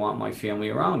 because I want my family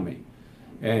around me.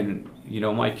 And, you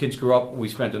know, my kids grew up, we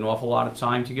spent an awful lot of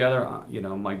time together. You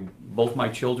know, both my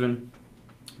children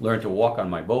learned to walk on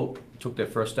my boat, took their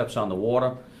first steps on the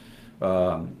water.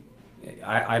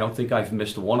 I don't think I've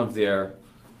missed one of their,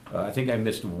 I think I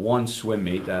missed one swim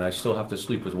meet that I still have to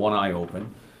sleep with one eye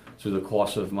open through the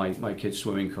course of my kids'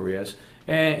 swimming careers.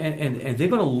 And they're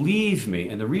going to leave me.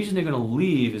 And the reason they're going to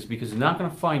leave is because they're not going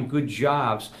to find good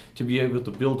jobs to be able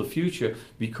to build a future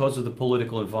because of the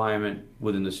political environment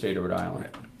within the state of Rhode Island.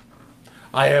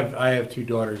 I have two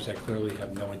daughters that clearly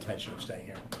have no intention of staying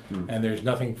here. And there's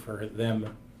nothing for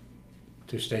them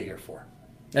to stay here for.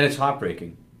 And it's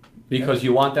heartbreaking, because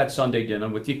you want that Sunday dinner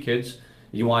with your kids.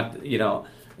 You want,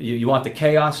 you want the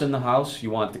chaos in the house. You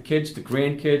want the kids, the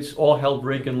grandkids, all hell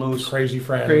breaking loose. Crazy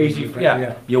friends.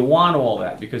 Yeah. You want all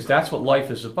that, because that's what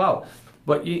life is about.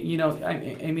 But, I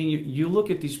mean, you look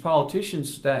at these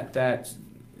politicians that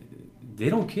they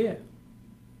don't care,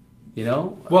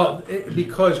 Well,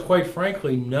 because, quite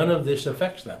frankly, none of this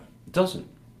affects them. It doesn't.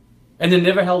 And they're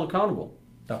never held accountable.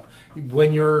 No.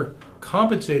 When you're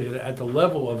compensated at the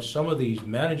level of some of these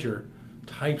manager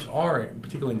types are,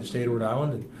 particularly in the state of Rhode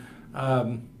Island,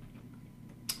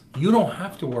 you don't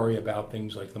have to worry about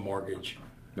things like the mortgage,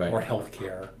 right, or health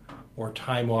care, or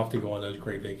time off to go on those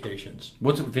great vacations.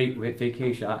 What's a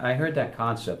vacation? I heard that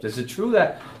concept. Is it true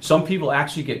that some people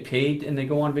actually get paid and they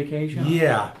go on vacation?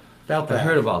 Yeah, about that. I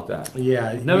heard about that.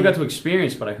 Yeah. Never got to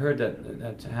experience, but I heard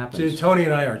that happens. So Tony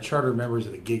and I are charter members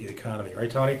of the gig economy,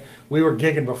 right, Tony? We were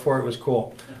gigging before it was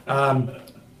cool.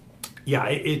 Yeah,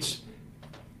 it's...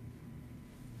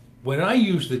 When I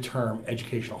use the term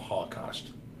educational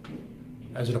holocaust,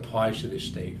 as it applies to this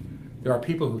state. There are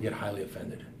people who get highly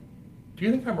offended. Do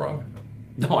you think I'm wrong?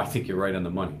 No, I think you're right on the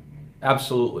money.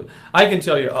 Absolutely. I can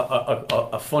tell you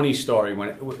a funny story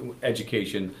when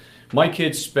education. My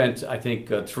kids spent, I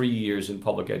think, 3 years in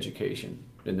public education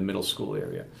in the middle school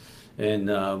area. And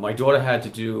my daughter had to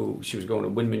do, she was going to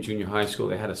Windman Junior High School.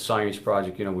 They had a science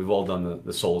project. You know, we've all done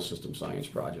the solar system science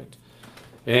project.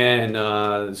 And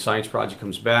the science project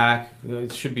comes back.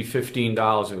 It should be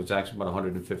 $15. It was actually about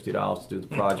 $150 to do the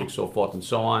project, so forth and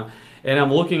so on. And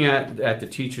I'm looking at the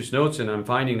teacher's notes, and I'm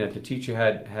finding that the teacher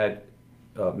had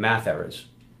math errors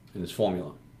in his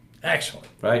formula. Excellent.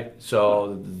 Right?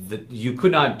 So you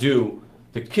could not do,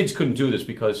 the kids couldn't do this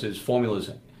because his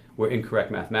formulas were incorrect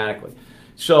mathematically.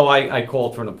 So I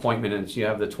called for an appointment, and you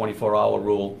have the 24-hour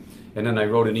rule. And then I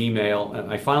wrote an email, and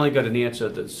I finally got an answer.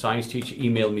 The science teacher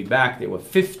emailed me back. There were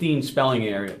 15 spelling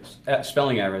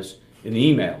errors in the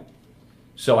email.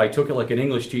 So I took it like an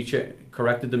English teacher,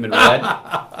 corrected them in red,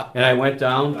 and I went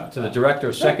down to the director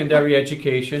of secondary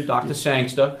education, Dr.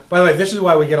 Sangster. By the way, this is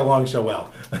why we get along so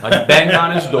well. I banged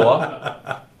on his door.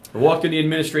 I walked in the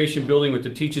administration building with the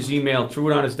teacher's email,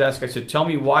 threw it on his desk. I said, tell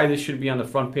me why this should be on the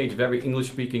front page of every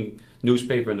English-speaking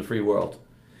newspaper in the free world.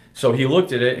 So he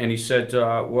looked at it and he said,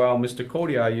 well, Mr.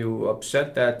 Cote, are you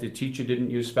upset that the teacher didn't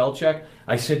use spell check?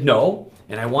 I said, no,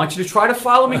 and I want you to try to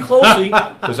follow me closely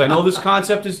because I know this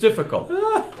concept is difficult.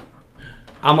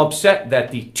 I'm upset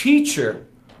that the teacher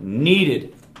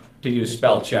needed to use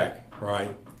spell check.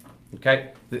 Right.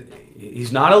 Okay?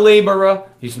 He's not a laborer.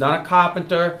 He's not a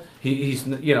carpenter. He's,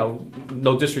 you know,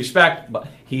 no disrespect, but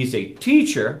he's a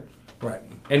teacher. Right.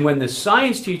 And when the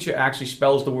science teacher actually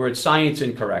spells the word science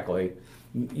incorrectly,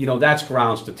 you know, that's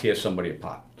grounds to tear somebody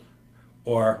apart.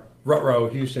 Or, ruh-roh,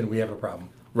 Houston, we have a problem.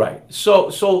 Right.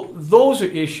 So those are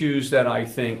issues that I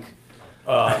think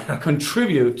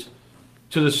contribute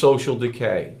to the social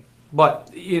decay.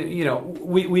 But you know,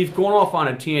 we've gone off on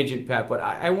a tangent, Pat. But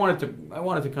I wanted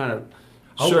to kind of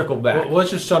circle back. Well,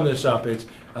 let's just sum this up. It's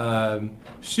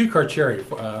Sue Carcieri,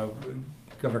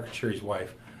 Governor Carcieri's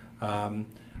wife.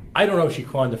 I don't know if she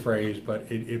coined the phrase, but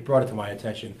it brought it to my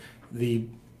attention. The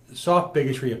soft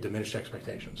bigotry of diminished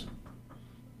expectations.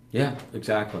 Yeah,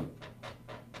 exactly.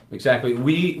 Exactly.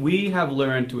 We have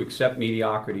learned to accept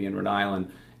mediocrity in Rhode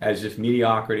Island as if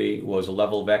mediocrity was a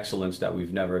level of excellence that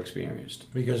we've never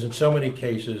experienced. Because in so many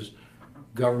cases,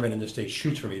 government in the state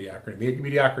shoots for mediocrity.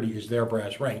 Mediocrity is their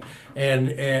brass ring. And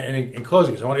in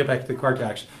closing, because I want to get back to the car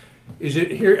tax, is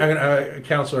it here,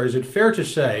 Councilor, is it fair to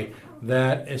say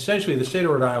that essentially the state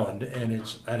of Rhode Island and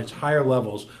at its higher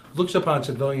levels looks upon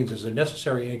civilians as a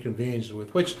necessary inconvenience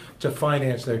with which to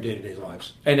finance their day-to-day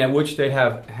lives? And at which they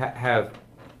have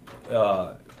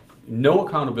no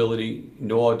accountability,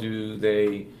 nor do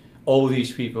they owe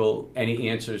these people any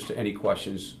answers to any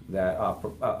questions that are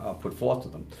put forth to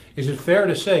them. Is it fair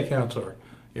to say, Councilor,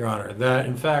 Your Honor, that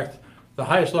in fact the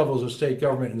highest levels of state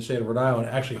government in the state of Rhode Island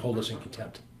actually hold us in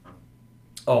contempt?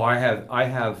 Oh, I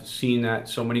have seen that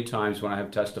so many times when I have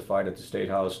testified at the State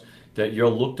House, that you're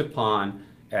looked upon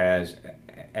as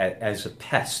a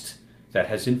pest that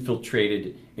has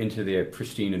infiltrated into their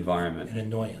pristine environment. An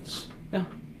annoyance. Yeah.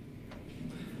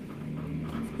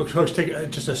 Look, folks,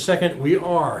 take just a second. We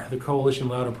are the Coalition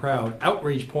Loud and Proud,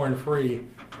 outrage porn free.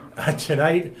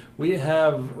 Tonight, we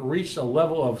have reached a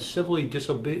level of civil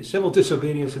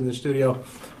disobedience in the studio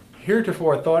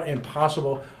heretofore thought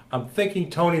impossible. I'm thinking,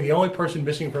 Tony, the only person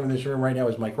missing from this room right now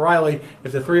is Mike Riley.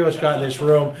 If the three of us got in this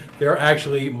room, there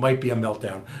actually might be a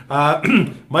meltdown.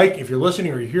 Mike, if you're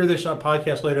listening or you hear this on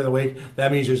podcast later in the week, that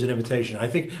means there's an invitation. I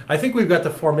think we've got the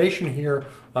formation here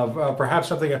of perhaps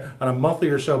something on a monthly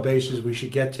or so basis we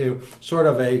should get to, sort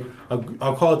of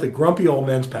I'll call it the grumpy old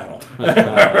men's panel.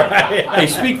 Hey,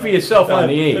 speak for yourself on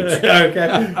the age.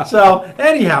 Okay. So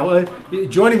anyhow,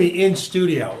 joining me in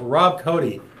studio, Rob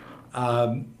Cote.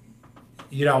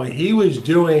 You know, he was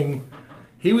doing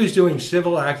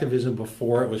civil activism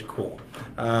before it was cool.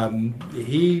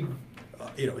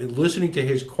 Listening to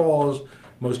his calls,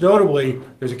 most notably,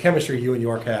 there's a chemistry you and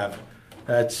York have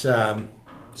that's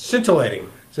scintillating,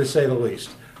 to say the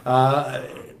least. I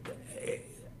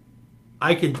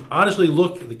could honestly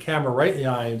look the camera right in the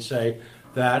eye and say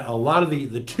that a lot of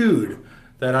the tude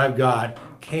that I've got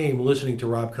came listening to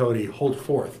Rob Cote hold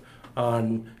forth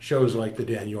on shows like the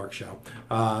Dan York Show,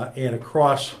 and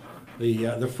across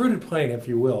the fruited plain, if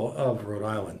you will, of Rhode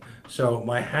Island. So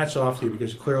my hat's off to you,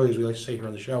 because clearly, as we like to say here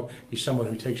on the show, he's someone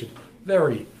who takes it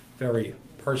very, very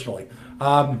personally.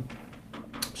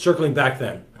 Circling back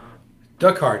then,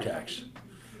 the car tax.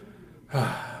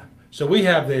 So we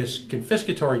have this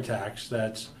confiscatory tax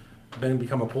that's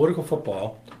become a political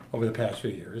football over the past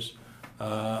few years.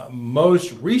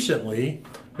 Most recently,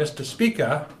 Mr.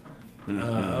 Speaker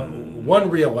won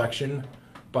re-election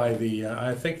by the,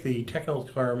 I think the technical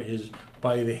term is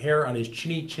by the hair on his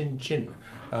chinny chin chin.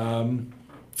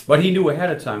 But he knew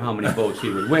ahead of time how many votes he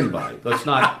would win by. Let's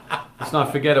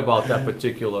not forget about that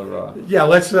particular Yeah,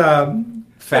 let's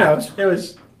fact. It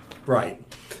was right.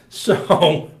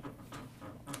 So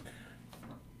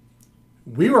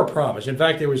we were promised. In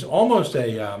fact, there was almost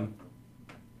a.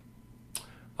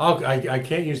 I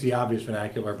can't use the obvious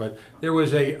vernacular, but there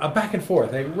was a back and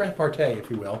forth, a repartee, if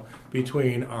you will,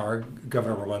 between our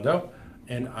Governor Raimondo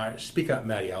and our Speaker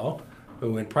Mattiello,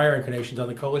 who in prior incarnations on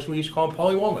the coalition we used to call them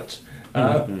Polly Walnuts.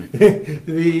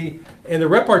 The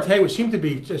repartee would seem to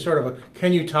be sort of a,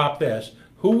 can you top this?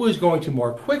 Who was going to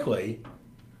more quickly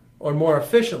or more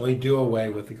efficiently do away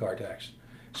with the car tax?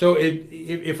 So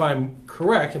if I'm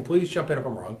correct, and please jump in if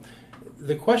I'm wrong,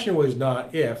 the question was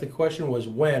not if, the question was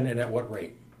when and at what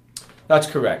rate. That's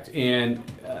correct. And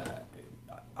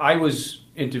I was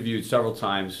interviewed several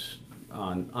times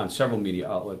on several media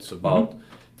outlets about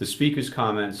the Speaker's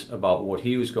comments about what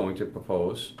he was going to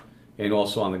propose, and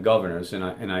also on the governor's,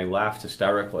 and I laughed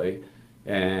hysterically,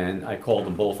 and I called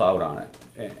them both out on it,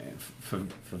 and for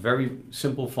very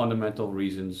simple, fundamental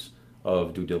reasons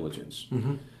of due diligence.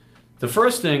 The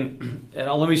first thing,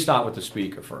 and let me start with the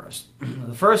Speaker first.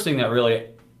 The first thing that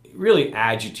really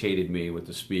agitated me with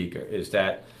the Speaker is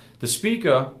that the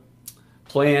Speaker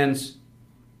plans,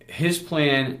 his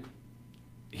plan,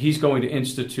 he's going to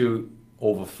institute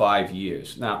over 5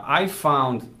 years. Now, I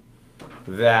found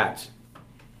that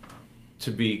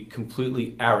to be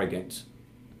completely arrogant,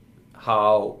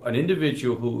 how an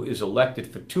individual who is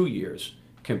elected for 2 years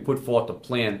can put forth a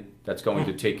plan that's going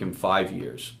to take him 5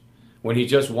 years, when he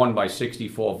just won by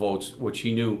 64 votes, which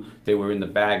he knew they were in the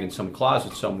bag in some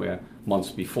closet somewhere months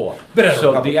before.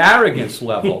 So the arrogance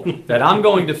level that I'm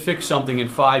going to fix something in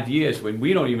 5 years when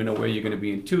we don't even know where you're going to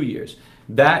be in 2 years,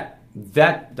 that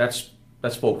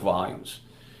spoke volumes.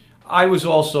 I was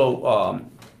also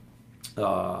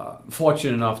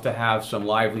fortunate enough to have some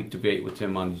lively debate with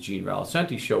him on the Gene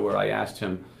Valicenti show, where I asked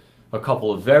him a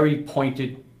couple of very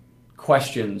pointed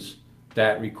questions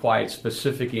that required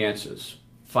specific answers,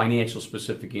 financial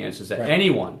specific answers that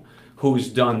anyone who's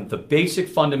done the basic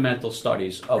fundamental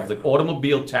studies of the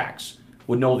automobile tax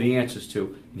would know the answers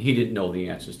to, and he didn't know the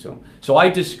answers to them. So I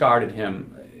discarded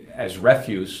him as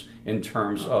refuse in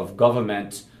terms of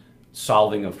government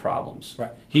solving of problems.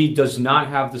 He does not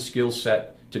have the skill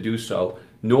set to do so,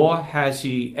 nor has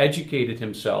he educated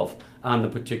himself on the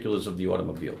particulars of the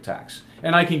automobile tax.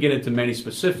 And I can get into many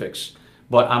specifics,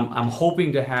 but I'm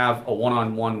hoping to have a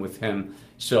one-on-one with him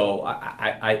so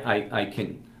I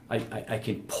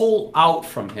can pull out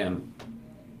from him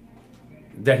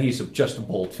that he's just a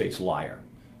bold-faced liar.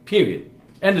 Period.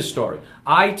 End of story.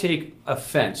 I take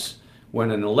offense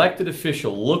when an elected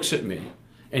official looks at me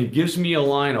and gives me a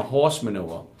line of horse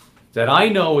manure that I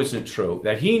know isn't true,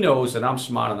 that he knows that I'm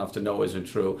smart enough to know isn't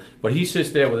true, but he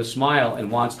sits there with a smile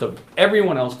and wants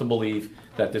everyone else to believe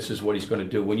that this is what he's going to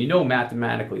do, when you know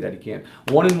mathematically that he can't.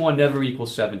 1 and 1 never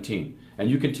equals 17. And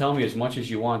you can tell me as much as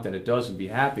you want that it does and be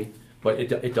happy, but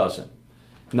it doesn't.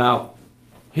 Now,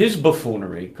 his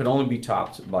buffoonery could only be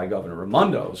topped by Governor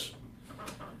Raimondo's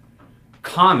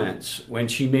comments when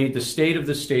she made the State of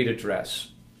the State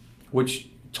address, which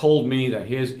told me that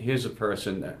here's a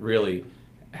person that really,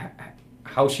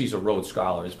 how she's a Rhodes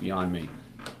Scholar is beyond me.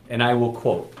 And I will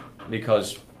quote,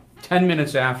 because 10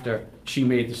 minutes after she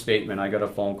made the statement, I got a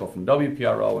phone call from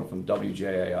WPRO and from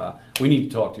WJAR. We need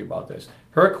to talk to you about this.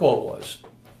 Her quote was,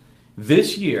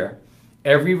 "This year,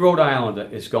 every Rhode Islander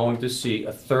is going to see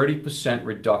a 30%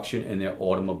 reduction in their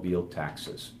automobile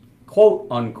taxes." Quote,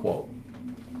 unquote.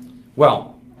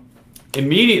 Well,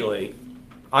 immediately,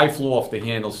 I flew off the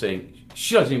handle saying,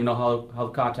 she doesn't even know how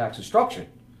the car tax is structured.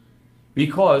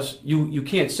 Because you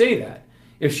can't say that.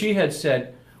 If she had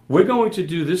said, we're going to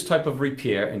do this type of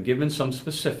repair and given some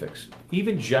specifics,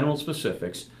 even general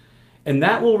specifics, and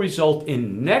that will result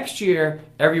in next year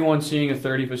everyone seeing a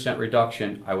 30%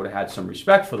 reduction, I would have had some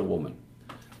respect for the woman.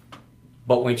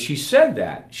 But when she said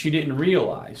that, she didn't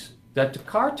realize that the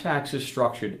car tax is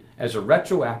structured as a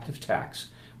retroactive tax,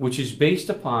 which is based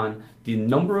upon the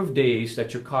number of days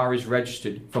that your car is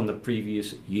registered from the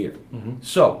previous year.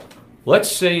 So,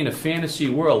 let's say in a fantasy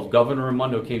world, Governor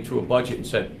Raimondo came through a budget and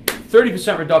said,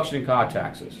 30% reduction in car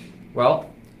taxes.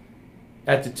 Well,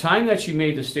 at the time that she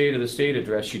made the State of the State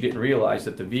address, she didn't realize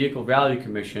that the Vehicle Value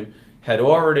Commission had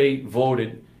already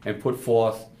voted and put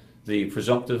forth the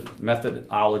presumptive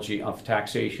methodology of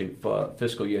taxation for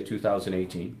fiscal year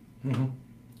 2018.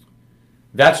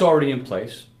 That's already in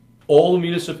place. All the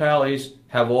municipalities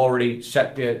have already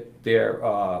set their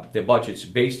budgets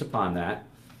based upon that,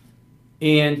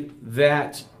 and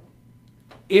that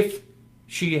if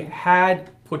she had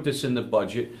put this in the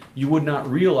budget, you would not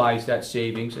realize that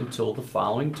savings until the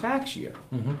following tax year.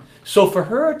 So for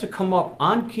her to come up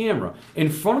on camera in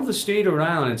front of the state of Rhode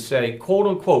Island and say, quote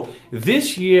unquote,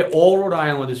 this year all Rhode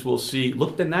Islanders will see,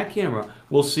 looked in that camera,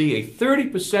 will see a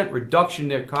 30% reduction in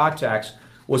their car tax,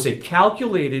 was a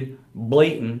calculated,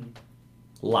 blatant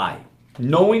lie.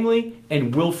 Knowingly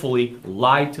and willfully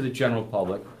lied to the general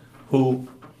public, who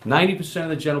 90% of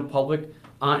the general public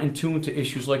aren't in tune to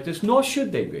issues like this, nor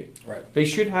should they be. Right. They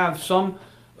should have some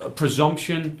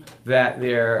presumption that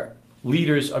their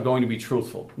leaders are going to be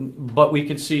truthful. But we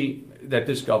can see that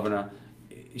this governor,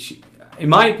 in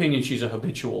my opinion, she's a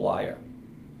habitual liar.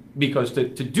 Because to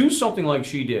do something like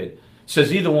she did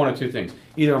says either one or two things.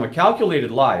 Either I'm a calculated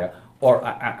liar, or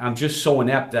I'm just so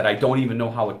inept that I don't even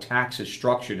know how a tax is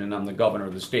structured and I'm the governor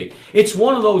of the state. It's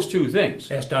one of those two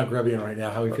things. Ask Don Grebian right now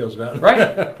how he feels about it.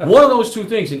 Right? One of those two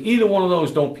things, and either one of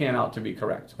those don't pan out to be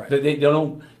correct. Right. They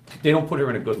don't put her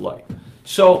in a good light.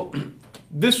 So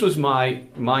this was my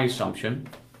assumption,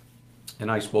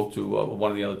 and I spoke to one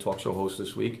of the other talk show hosts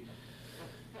this week,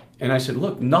 and I said,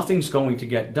 look, nothing's going to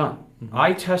get done.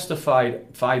 I testified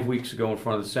 5 weeks ago in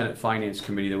front of the Senate Finance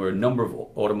Committee. There were a number of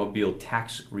automobile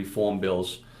tax reform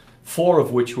bills, 4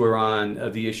 of which were on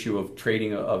the issue of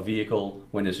trading a vehicle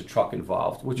when there's a truck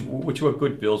involved, which were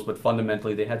good bills, but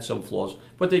fundamentally they had some flaws,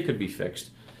 but they could be fixed.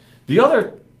 The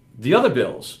other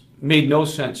bills made no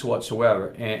sense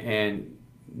whatsoever and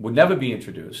would never be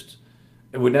introduced.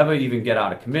 It would never even get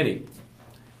out of committee.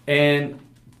 And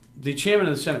the chairman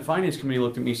of the Senate Finance Committee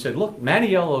looked at me and said, look,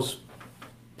 Mattiello's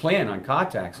plan on car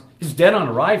tax is dead on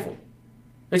arrival.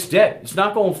 It's dead. It's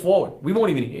not going forward. We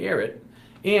won't even hear it.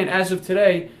 And as of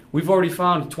today, we've already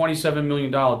found a $27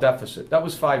 million deficit. That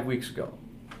was 5 weeks ago.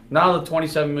 Now the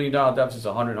 $27 million deficit is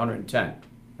 100, 110,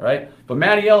 right? But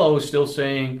Mattiello is still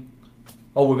saying,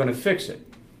 oh, we're going to fix it.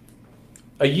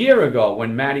 A year ago,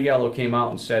 when Mattiello came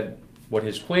out and said what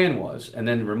his plan was, and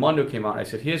then Raimondo came out, I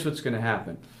said, here's what's going to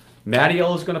happen.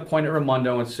 Mattiello is going to point at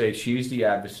Raimondo and say she's the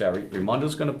adversary.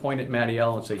 Raimondo's going to point at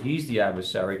Mattiello and say he's the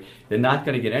adversary. They're not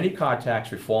going to get any car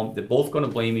tax reform. They're both going to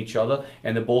blame each other,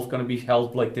 and they're both going to be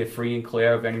held like they're free and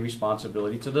clear of any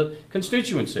responsibility to the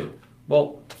constituency.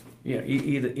 Well, you know,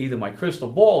 either my crystal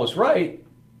ball is right,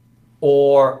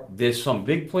 or there's some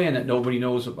big plan that nobody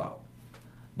knows about.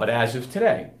 But as of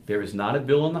today, there is not a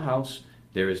bill in the House,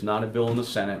 there is not a bill in the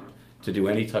Senate to do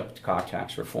any type of car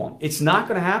tax reform. It's not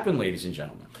going to happen, ladies and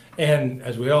gentlemen. And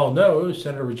as we all know,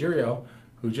 Senator Ruggiero,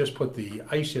 who just put the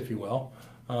ice, if you will,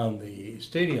 on the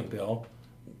stadium bill,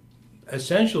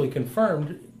 essentially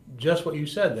confirmed just what you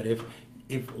said, that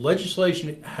if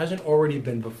legislation hasn't already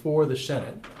been before the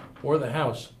Senate or the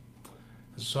House,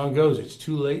 as the song goes, it's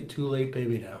too late,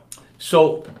 baby, now.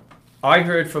 So I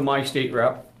heard from my state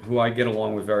rep, who I get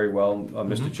along with very well,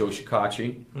 Mr. Joe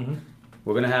Shikachi.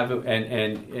 We're going to have it,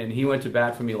 and he went to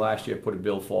bat for me last year, put a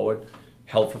bill forward,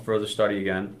 held for further study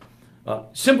again.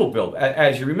 Simple bill.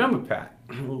 As you remember, Pat,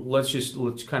 let's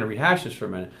kind of rehash this for a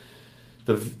minute.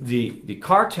 The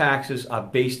car taxes are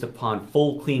based upon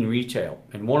full clean retail.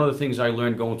 And one of the things I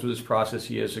learned going through this process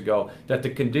years ago, that the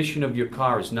condition of your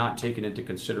car is not taken into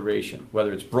consideration.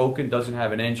 Whether it's broken, doesn't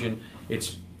have an engine,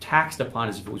 it's taxed upon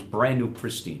as if it was brand new,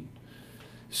 pristine.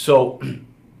 So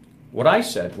what I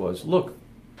said was, look,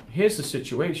 here's the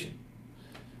situation.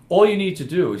 All you need to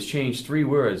do is change 3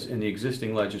 words in the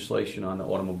existing legislation on the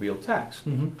automobile tax,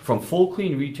 from full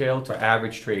clean retail to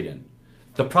average trade-in.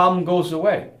 The problem goes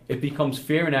away. It becomes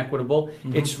fair and equitable.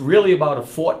 It's really about a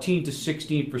 14 to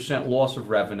 16% loss of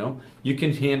revenue. You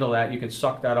can handle that. You can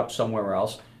suck that up somewhere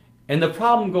else. And the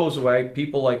problem goes away.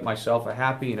 People like myself are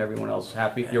happy and everyone else is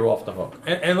happy. You're off the hook.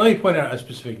 And let me point out a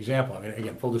specific example. I mean,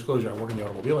 again, full disclosure, I work in the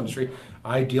automobile industry.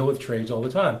 I deal with trades all the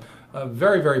time. A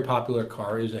very, very popular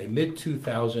car is a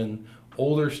mid-2000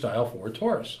 older style Ford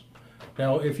Taurus.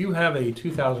 Now, if you have a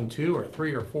 2002 or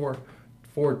 3 or 4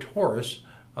 Ford Taurus,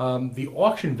 the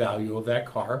auction value of that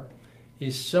car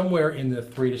is somewhere in the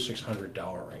 $300 to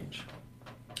 $600 range.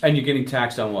 And you're getting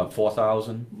taxed on what,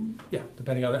 $4,000? Yeah,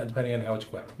 depending on how it's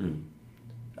equipped.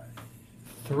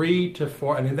 3 to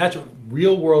 4. I mean, that's a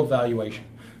real world valuation.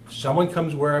 Someone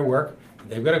comes where I work,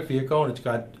 they've got a vehicle and it's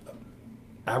got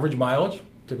average mileage,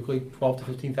 typically 12 to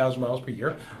 15,000 miles per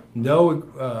year. No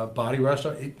body rust.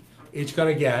 It's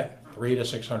going to get $300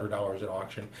 to $600 at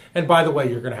auction. And by the way,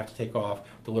 you're going to have to take off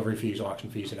delivery fees, auction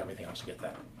fees, and everything else to get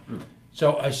that.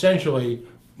 So essentially,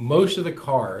 most of the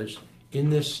cars in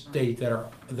this state that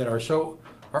are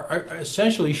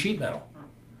essentially sheet metal.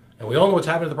 And we all know what's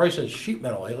happened to the price of sheet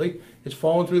metal lately. It's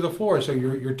fallen through the floor. So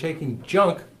you're taking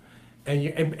junk,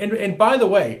 and by the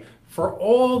way, for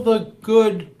all the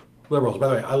good liberals, by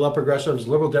the way, I love progressives,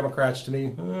 liberal Democrats to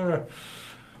me,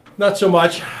 not so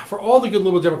much. For all the good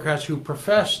liberal Democrats who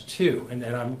profess to, and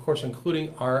I'm of course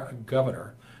including our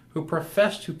governor, who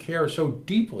profess to care so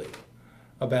deeply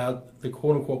about the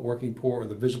quote-unquote working poor or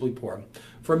the visibly poor,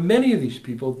 for many of these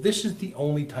people, this is the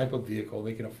only type of vehicle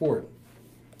they can afford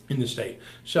in the state.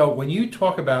 So when you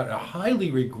talk about a highly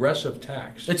regressive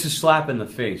tax, it's a slap in the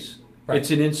face. Right.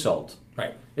 It's an insult.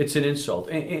 Right. It's an insult.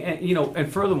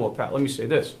 And furthermore, Pat, let me say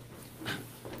this.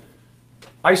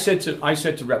 I said to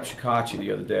Rep. Cote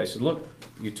the other day, I said, look,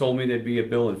 you told me there'd be a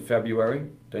bill in February,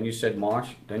 then you said March,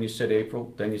 then you said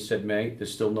April, then you said May,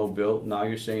 there's still no bill. Now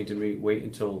you're saying to me, wait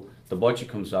until the budget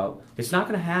comes out. It's not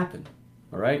going to happen,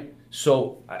 all right?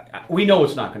 So we know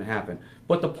it's not going to happen.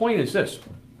 But the point is this.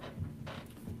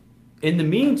 In the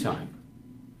meantime,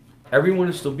 everyone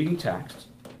is still being taxed.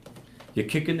 You're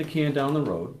kicking the can down the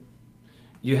road.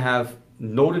 You have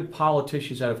noted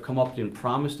politicians that have come up and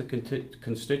promised the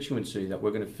constituency that we're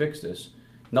going to fix this.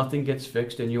 Nothing gets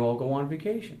fixed and you all go on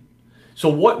vacation. So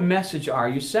what message are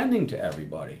you sending to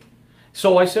everybody?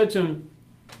 So I said to him,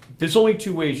 there's only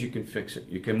two ways you can fix it.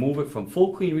 You can move it from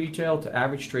full clean retail to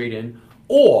average trade-in,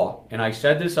 or, and I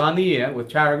said this on the air with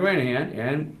Tara Granahan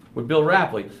and with Bill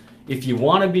Rapley, if you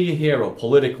want to be a hero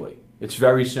politically, it's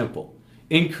very simple.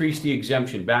 Increase the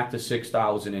exemption back to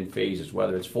 $6,000 in phases,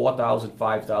 whether it's $4,000,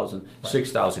 $5,000,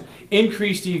 $6,000.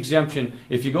 Increase the exemption.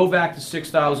 If you go back to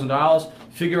 $6,000,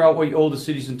 figure out what you owe the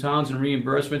cities and towns in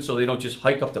reimbursement so they don't just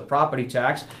hike up the property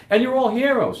tax, and you're all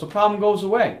heroes. The problem goes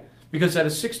away. Because at a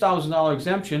 $6,000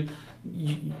 exemption,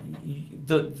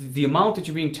 the amount that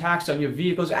you're being taxed on your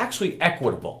vehicle is actually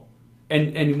equitable.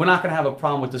 And we're not going to have a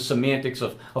problem with the semantics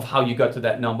of how you got to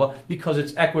that number because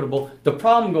it's equitable. The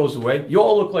problem goes away. You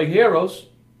all look like heroes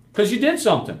because you did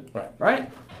something,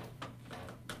 right?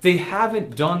 They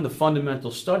haven't done the fundamental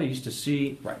studies to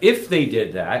see if they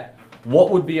did that, what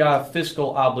would be our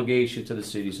fiscal obligation to the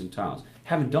cities and towns.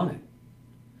 Haven't done it.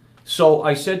 So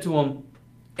I said to them,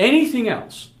 anything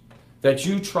else that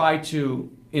you try to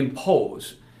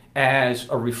impose as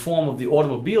a reform of the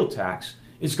automobile tax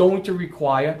is going to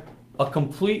require a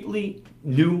completely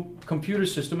new computer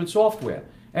system and software.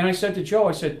 And I said to Joe,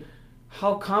 I said,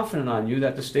 how confident are you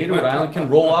that the state of Rhode Island can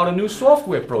roll out a new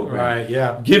software program? Right,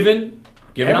 yeah. Given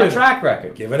our track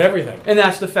record. Given everything. And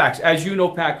that's the facts. As you know,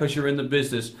 Pat, because you're in the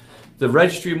business, the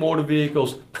Registry of Motor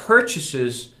Vehicles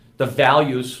purchases the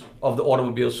values of the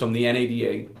automobiles from the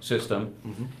NADA system.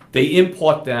 Mm-hmm. They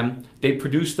import them. They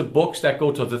produce the books that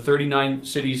go to the 39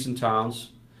 cities and towns.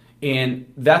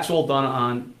 And that's all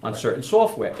done on certain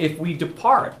software. If we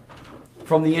depart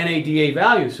from the NADA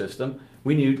value system,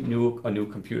 we need a new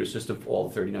computer system for all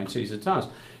the 39 cities and towns.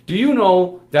 Do you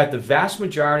know that the vast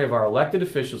majority of our elected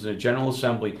officials in the General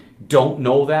Assembly don't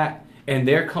know that? And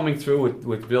they're coming through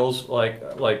with bills like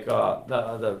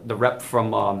the rep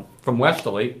from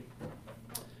Westerly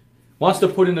wants to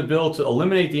put in a bill to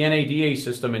eliminate the NADA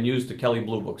system and use the Kelly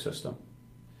Blue Book system.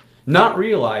 Not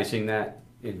realizing that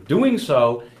in doing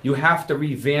so, you have to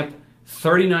revamp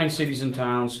 39 cities and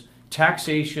towns,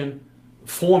 taxation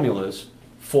formulas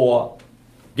for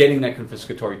getting that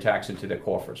confiscatory tax into their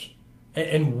coffers.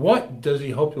 And what does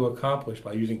he hope to accomplish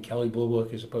by using Kelly Blue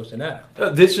Book as opposed to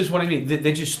NADA? This is what I mean.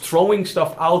 They're just throwing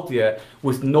stuff out there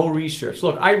with no research.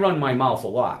 Look, I run my mouth a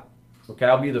lot. Okay,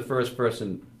 I'll be the first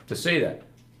person to say that.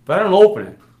 But I don't open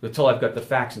it until I've got the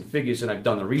facts and figures and I've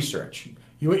done the research.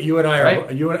 You and I are,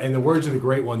 in the words of the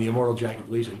great one, the immortal Jackie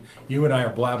Gleason, you and I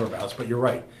are blabbermouths, but you're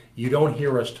right. You don't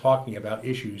hear us talking about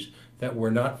issues that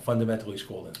we're not fundamentally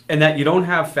schooled in. And that you don't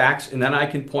have facts, and then I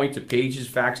can point to pages,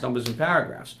 facts, numbers, and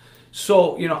paragraphs.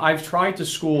 So, I've tried to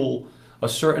school a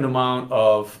certain amount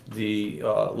of the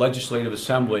Legislative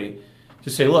Assembly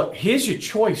to say, look, here's your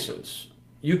choices.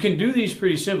 You can do these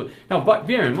pretty simply. Now, but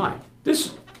bear in mind,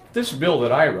 this bill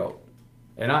that I wrote,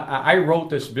 and I wrote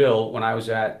this bill when I was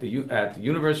at the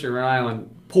University of Rhode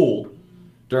Island pool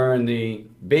during the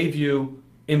Bayview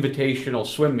Invitational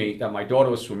swim meet that my daughter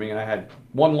was swimming, and I had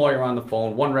one lawyer on the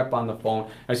phone, one rep on the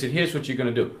phone. I said, here's what you're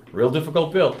going to do. Real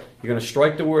difficult bill. You're going to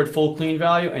strike the word full clean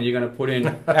value, and you're going to put in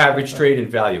average trade-in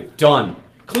value. Done.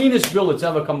 Cleanest bill that's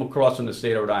ever come across in the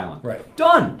state of Rhode Island. Right.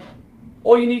 Done.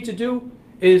 All you need to do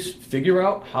is figure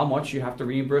out how much you have to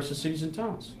reimburse the cities and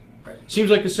towns. Right.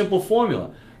 Seems like a simple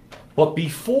formula. But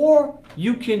before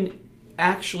you can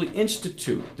actually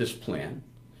institute this plan,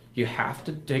 you have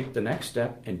to take the next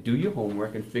step and do your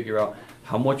homework and figure out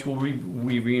how much will we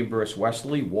reimburse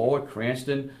Westerly, Warwick,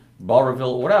 Cranston,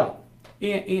 Burrillville, whatever.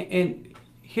 And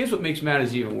here's what makes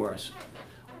matters even worse.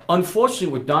 Unfortunately,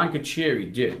 what Don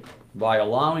Kacheri did by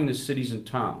allowing the cities and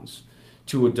towns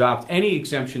to adopt any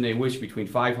exemption they wish between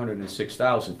 500 and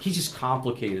 6,000, he just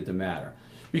complicated the matter.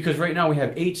 Because right now we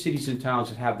have 8 cities and towns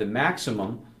that have the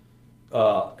maximum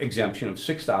exemption of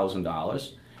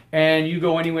 $6,000, and you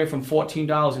go anywhere from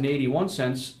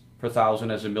 $14.81 per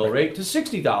thousand as a mill rate to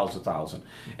 $60 a thousand.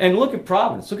 And look at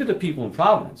Providence. Look at the people in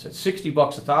Providence. At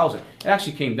 $60 a thousand, it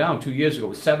actually came down 2 years ago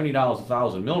with $70 a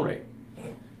thousand mill rate.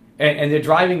 And they're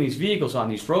driving these vehicles on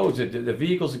these roads. The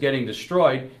vehicles are getting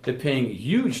destroyed. They're paying a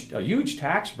huge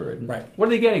tax burden. Right. What are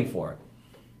they getting for it?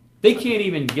 They can't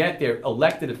even get their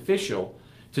elected official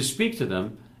to speak to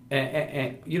them.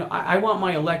 And you know, I want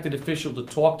my elected official to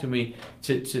talk to me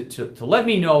to let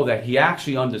me know that he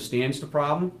actually understands the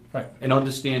problem, Right. and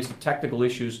understands the technical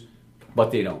issues,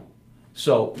 but they don't.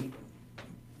 So,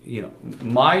 you know,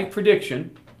 my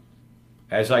prediction,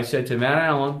 as I said to Matt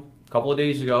Allen a couple of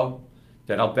days ago,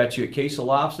 that I'll bet you a case of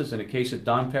lobsters and a case of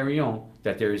Dom Perignon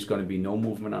that there is going to be no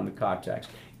movement on the car tax.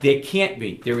 There can't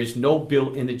be. There is no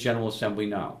bill in the General Assembly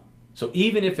now. So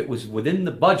even if it was within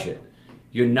the budget,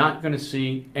 you're not going to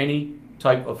see any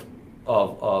type of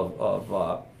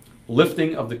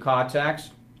lifting of the car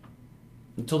tax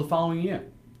until the following year.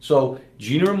 So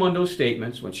Gina Raimondo's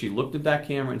statements, when she looked at that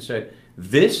camera and said,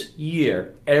 this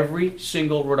year, every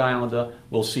single Rhode Islander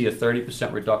will see a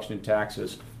 30% reduction in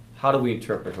taxes, how do we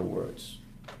interpret her words?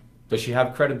 Does she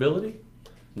have credibility?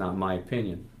 Not in my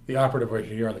opinion. The operative word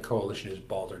here on the coalition is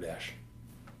balderdash.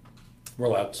 We're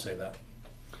allowed to say that.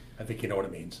 I think you know what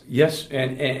it means. Yes,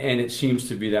 and it seems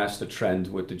to be that's the trend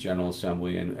with the General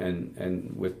Assembly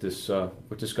and with this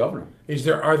governor.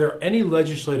 Are there any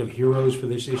legislative heroes for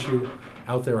this issue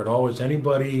out there at all? Is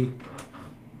anybody,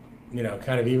 you know,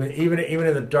 kind of even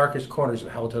in the darkest corners of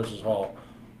Halitosis Hall,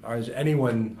 is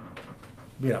anyone,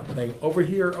 you know, saying over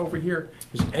here?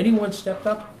 Has anyone stepped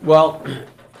up? Well,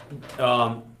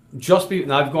 now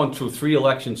I've gone through 3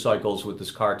 election cycles with this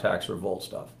car tax revolt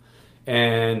stuff.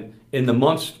 And in the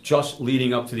months just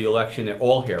leading up to the election, they're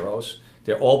all heroes.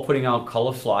 They're all putting out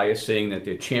color flyers saying that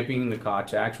they're championing the car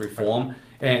tax reform.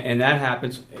 And that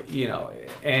happens, you know,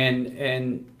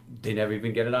 and they never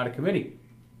even get it out of committee.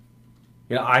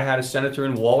 You know, I had a senator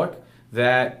in Warwick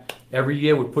that every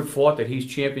year would put forth that he's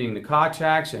championing the car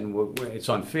tax and it's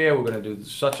unfair, we're going to do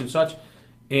such and such.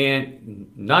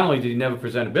 And not only did he never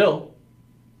present a bill,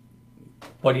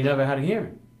 but he never had a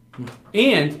hearing.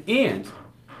 And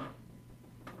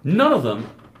none of them,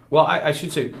 well, I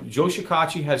should say, Joe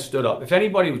Shekarchi has stood up. If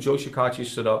anybody with Joe Shekarchi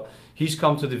stood up, he's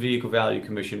come to the Vehicle Value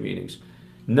Commission meetings.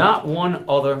 Not one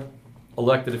other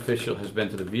elected official has been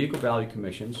to the Vehicle Value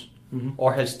Commissions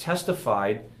or has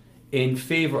testified in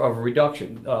favor of a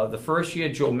reduction. The first year,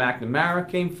 Joe McNamara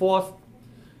came forth,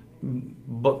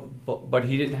 but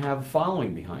he didn't have a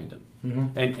following behind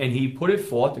him. And he put it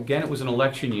forth. Again, it was an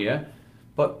election year,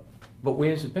 but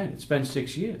where's it been? It's been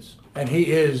 6 years. And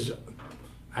he is,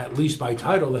 at least by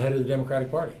title, the head of the Democratic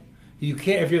Party. You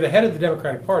can't, if you're the head of the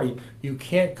Democratic Party, you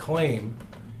can't claim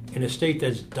in a state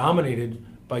that's dominated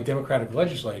by Democratic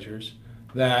legislatures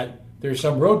that there's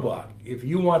some roadblock. If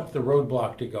you want the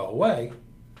roadblock to go away,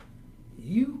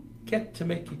 you get to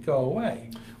make it go away.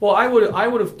 Well, I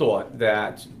would have thought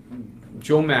that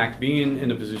Joe Mack, being in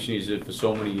the position he's in for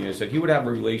so many years, that he would have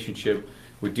a relationship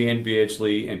with Dan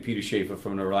Beardsley and Peter Schaefer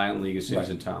from the Rhode Island League of Cities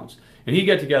and Towns. And he'd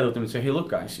get together with them and say, hey, look,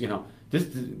 guys, you know,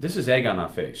 this is egg on our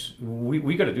face.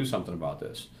 We got to do something about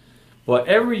this. But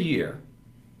every year,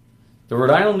 the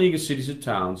Rhode Island League of Cities and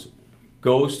Towns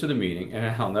goes to the meeting,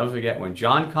 and I'll never forget when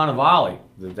John Cannavale,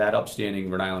 that upstanding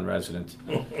Rhode Island resident,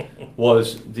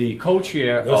 was the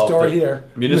co-chair of the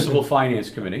Municipal Finance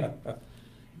Committee.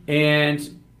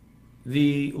 And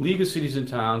the League of Cities and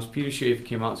Towns, Peter Schaefer,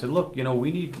 came out and said, look, you know,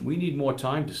 we need more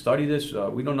time to study this.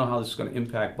 We don't know how this is going to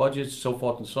impact budgets, so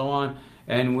forth and so on.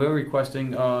 And we're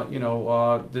requesting,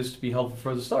 this to be held for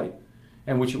further study,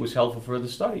 and which it was held for further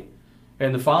study.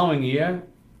 And the following year,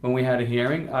 when we had a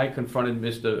hearing, I confronted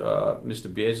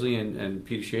Mr. Beardsley and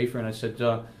Peter Schaefer, and I said,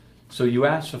 so you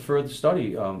asked for further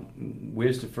study.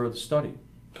 Where's the further study?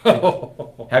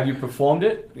 Have you performed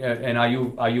it? And are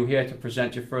you here to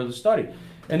present your further study?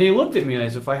 And they looked at me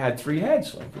as if I had 3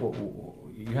 heads. Like, well,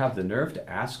 you have the nerve to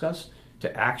ask us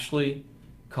to actually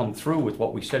come through with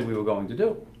what we said we were going to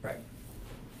do. Right.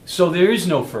 So there is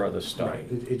no further study.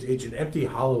 Right. It's an empty,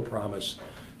 hollow promise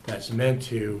that's meant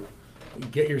to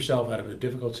get yourself out of a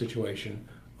difficult situation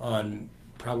on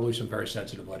probably some very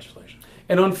sensitive legislation.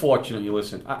 And unfortunately,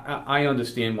 listen, I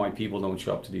understand why people don't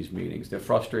show up to these meetings. They're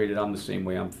frustrated. I'm the same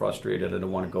way. I'm frustrated. I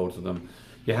don't want to go to them.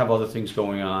 You have other things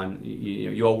going on.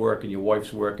 Your work and your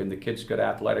wife's work and the kids got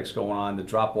athletics going on, the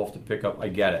drop off, the pickup. I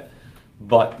get it.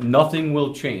 But nothing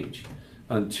will change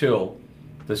until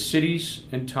the cities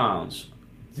and towns,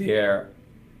 their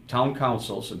town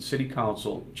councils and city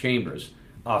council chambers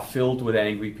are filled with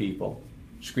angry people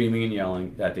screaming and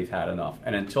yelling that they've had enough.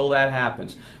 And until that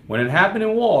happens, when it happened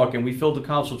in Warwick and we filled the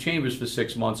council chambers for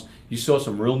 6 months, you saw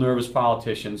some real nervous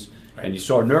politicians, and you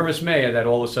saw a nervous mayor that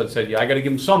all of a sudden said, yeah, I got to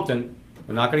give them something.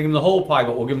 We're not going to give them the whole pie,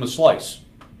 but we'll give them a slice.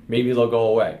 Maybe they'll go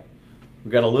away.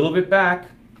 We got a little bit back,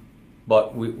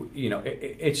 but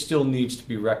it still needs to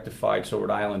be rectified so Rhode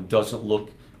Island doesn't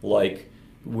look like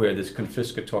we're this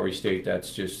confiscatory state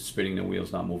that's just spinning the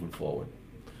wheels, not moving forward.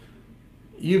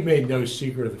 You've made no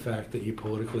secret of the fact that you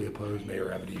politically oppose Mayor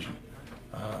Avedisian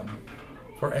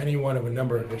for any one of a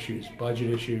number of issues,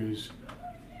 budget issues.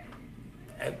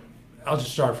 And I'll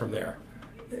just start from there.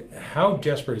 How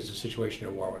desperate is the situation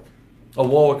in Warwick? Oh,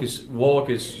 Warwick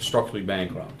is structurally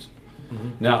bankrupt. Mm-hmm.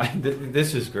 Now,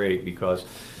 this is great because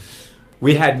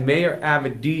we had Mayor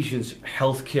Avedisian's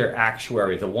healthcare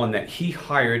actuary, the one that he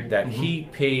hired, that he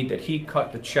paid, that he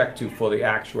cut the check to for the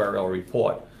actuarial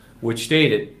report, which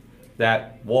stated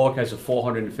that Warwick has a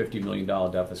 $450 million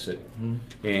deficit,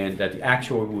 and that the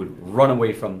actuary would run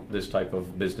away from this type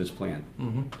of business plan.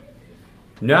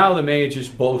 Now the mayor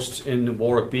just boasts in the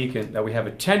Warwick Beacon that we have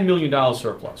a $10 million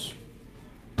surplus.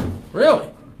 Really?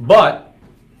 But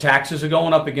taxes are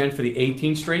going up again for the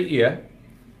 18th straight year,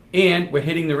 and we're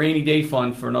hitting the rainy day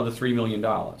fund for another $3 million.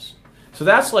 So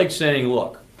that's like saying,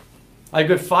 look, I've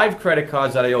got 5 credit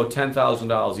cards that I owe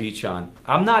 $10,000 each on.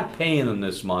 I'm not paying them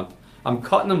this month. I'm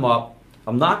cutting them up.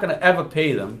 I'm not going to ever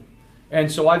pay them.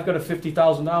 And so I've got a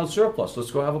 $50,000 surplus. Let's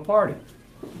go have a party.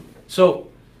 So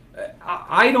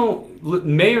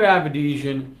Mayor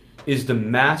Avedisian is the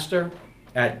master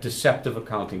at deceptive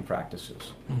accounting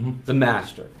practices. The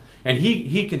master. And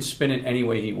he can spin it any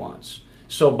way he wants.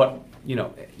 So, but,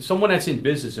 someone that's in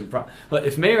business, but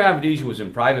if Mayor Avedisian was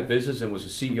in private business and was a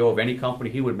CEO of any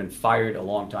company, he would have been fired a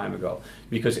long time ago.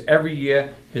 Because every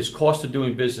year his cost of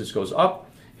doing business goes up.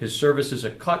 His services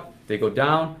are cut, they go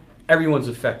down, everyone's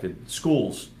affected.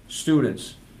 Schools,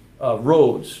 students,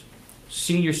 roads,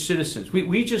 senior citizens.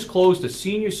 We just closed a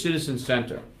senior citizen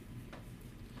center.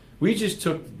 We just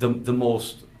took the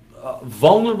most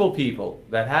vulnerable people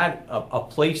that had a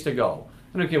place to go.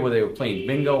 I don't care whether they were playing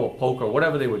bingo or poker or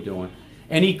whatever they were doing.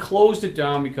 And he closed it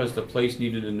down because the place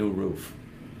needed a new roof.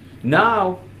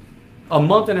 Now, a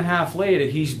month and a half later,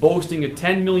 he's boasting a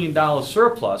 $10 million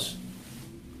surplus.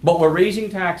 But we're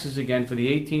raising taxes again for the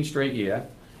 18th straight year,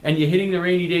 and you're hitting the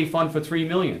rainy day fund for $3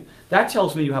 million. That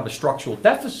tells me you have a structural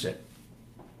deficit,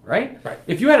 right? Right.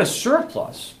 If you had a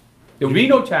surplus, there would be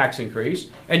no tax increase,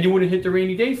 and you wouldn't hit the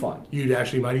rainy day fund. You'd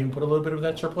actually might even put a little bit of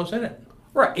that surplus in it.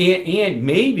 Right, and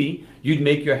maybe you'd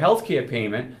make your health care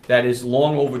payment that is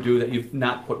long overdue that you've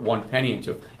not put 1 penny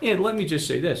into. And let me just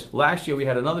say this. Last year we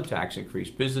had another tax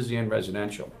increase, business and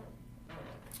residential.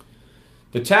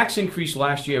 The tax increase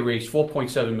last year raised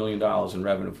 $4.7 million in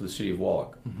revenue for the city of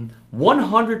Warwick.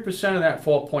 100% of that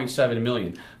 $4.7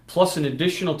 million, plus an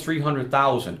additional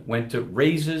 $300,000, went to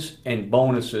raises and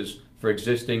bonuses for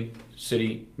existing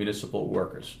city municipal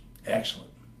workers. Excellent.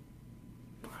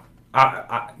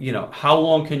 How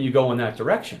long can you go in that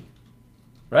direction,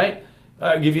 right?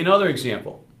 I'll give you another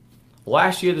example.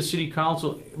 Last year, the city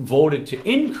council voted to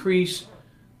increase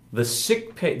the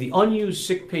sick pay, the unused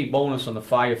sick pay bonus on the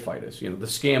firefighters, the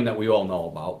scam that we all know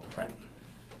about. Right.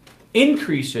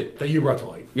 Increase it. That you brought to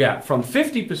light. Yeah, from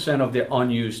 50% of their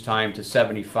unused time to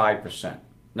 75%.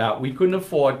 Now, we couldn't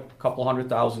afford a couple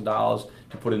 $100,000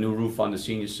 to put a new roof on the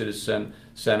senior citizen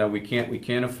center. We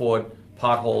can't afford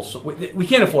potholes. We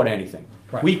can't afford anything.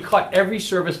 Right. We cut every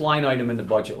service line item in the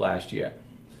budget last year.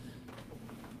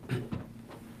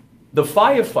 The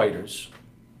firefighters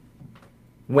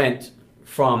went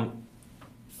from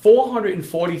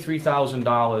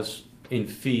 $443,000 in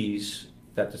fees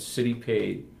that the city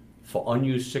paid for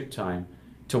unused sick time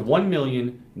to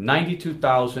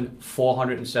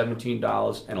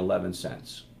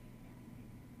 $1,092,417.11.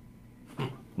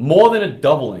 More than a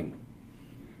doubling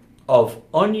of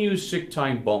unused sick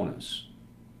time bonus.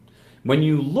 When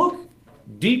you look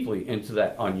deeply into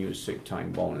that unused sick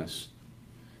time bonus,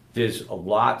 there's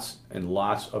lots and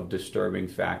lots of disturbing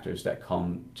factors that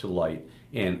come to light.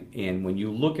 And when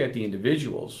you look at the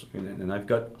individuals, and I've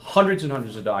got hundreds and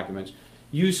hundreds of documents,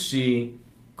 you see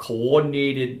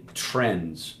coordinated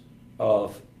trends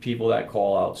of people that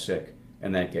call out sick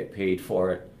and that get paid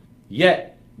for it.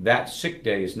 Yet, that sick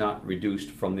day is not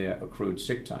reduced from their accrued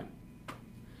sick time.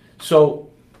 So,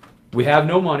 we have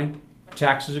no money,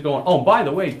 taxes are going. Oh, by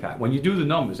the way, Pat, when you do the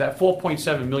numbers, that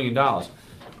 $4.7 million,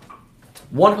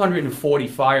 140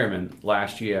 firemen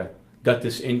last year got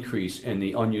this increase in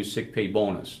the unused sick pay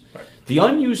bonus. Right. The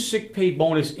unused sick pay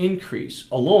bonus increase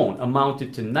alone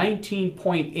amounted to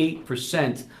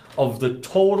 19.8% of the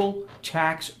total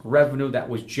tax revenue that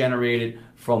was generated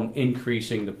from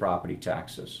increasing the property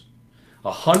taxes.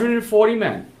 140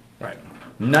 men, Right.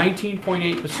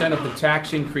 19.8% of the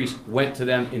tax increase went to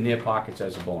them in their pockets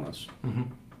as a bonus. Mm-hmm.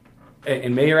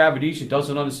 And Mayor Avedisian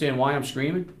doesn't understand why I'm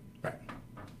screaming. Right.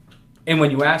 And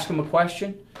when you ask him a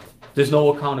question, there's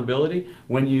no accountability.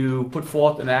 When you put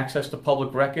forth an access to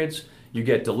public records, you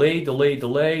get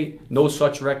delay. No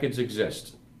such records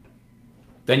exist.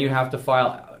 Then you have to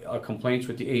file complaints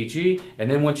with the AG, and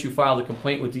then once you file the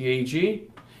complaint with the AG,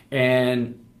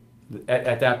 and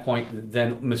at that point,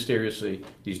 then mysteriously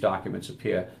these documents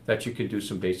appear that you can do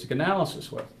some basic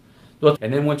analysis with.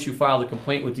 And then once you file the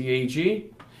complaint with the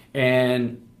AG,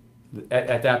 and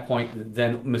at that point,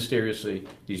 then mysteriously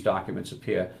these documents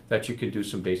appear that you can do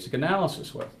some basic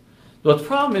analysis with. But the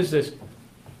problem is this,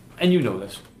 and you know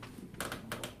this,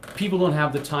 people don't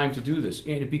have the time to do this,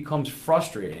 and it becomes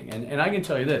frustrating. And I can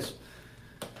tell you this,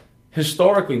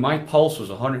 historically, my pulse was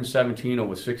 117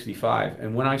 over 65,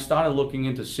 and when I started looking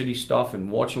into city stuff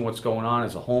and watching what's going on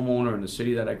as a homeowner in the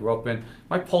city that I grew up in,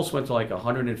 my pulse went to like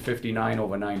 159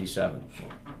 over 97.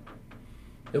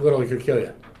 It literally could kill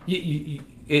you.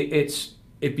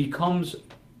 It becomes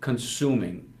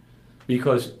consuming,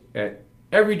 because at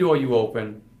every door you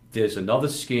open, there's another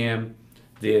scam,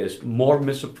 there's more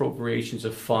misappropriations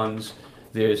of funds,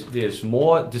 there's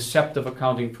more deceptive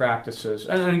accounting practices.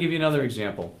 And I'm going to give you another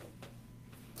example.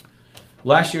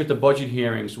 Last year at the budget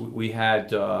hearings, we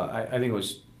had, I think it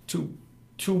was $2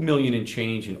 million and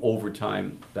change in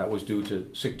overtime that was due to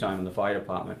sick time in the fire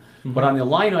department. Mm-hmm. But on the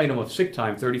line item of sick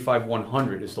time,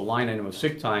 35,100 is the line item of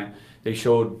sick time, they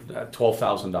showed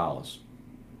 $12,000.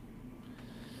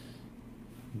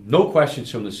 No questions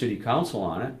from the city council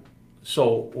on it.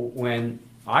 So when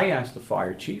I asked the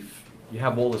fire chief, you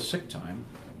have all this sick time,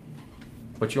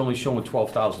 but you're only showing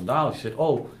 $12,000, he said,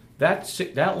 oh, that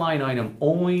line item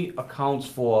only accounts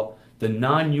for the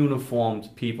non-uniformed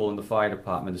people in the fire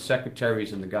department, the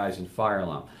secretaries and the guys in fire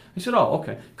alarm. I said, oh,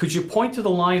 okay. Could you point to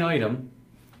the line item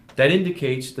that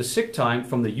indicates the sick time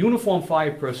from the uniformed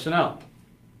fire personnel?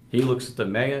 He looks at the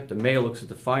mayor looks at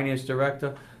the finance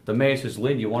director. The mayor says,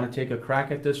 Lynn, you want to take a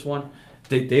crack at this one?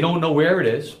 They don't know where it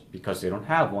is because they don't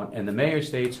have one. And the mayor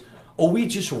states, oh, we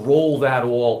just roll that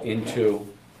all into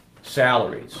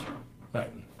salaries.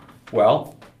 Right.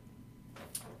 Well,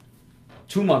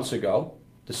 2 months ago,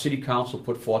 the city council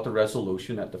put forth a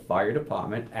resolution that the fire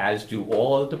department, as do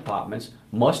all other departments,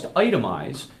 must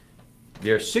itemize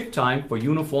their sick time for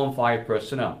uniformed fire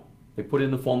personnel. They put it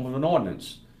in the form of an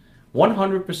ordinance.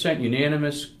 100%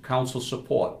 unanimous council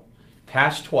support.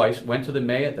 Passed twice, went to the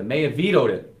mayor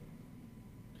vetoed it.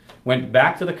 Went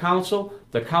back to the council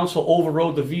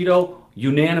overrode the veto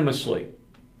unanimously.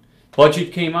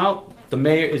 Budget came out, the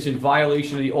mayor is in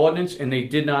violation of the ordinance, and they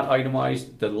did not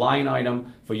itemize the line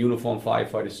item for uniformed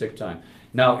firefighter sick time.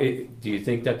 Now, do you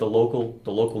think that the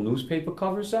local newspaper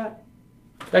covers that?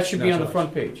 That should be on the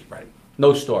front page. Right.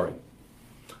 No story.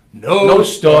 No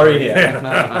story here.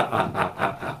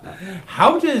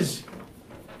 How does,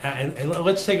 and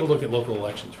let's take a look at local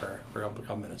elections for a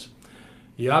couple minutes.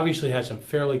 You obviously had some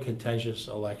fairly contentious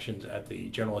elections at the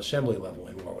General Assembly level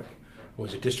in Warwick.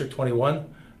 Was it District 21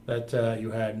 that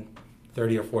you had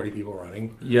 30 or 40 people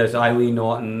running? Yes, Eileen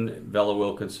Norton, Bella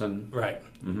Wilkinson. Right.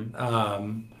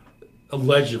 Mm-hmm.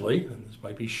 Allegedly, and this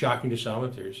might be shocking to some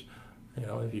if there's,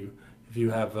 if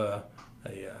you have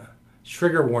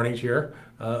trigger warnings here,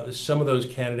 some of those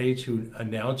candidates who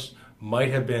announced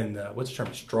might have been, what's the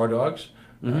term, straw dogs?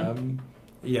 Mm-hmm.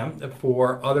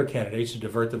 For other candidates to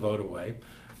divert the vote away.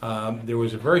 There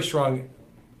was a very strong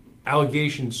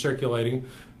allegation circulating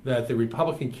that the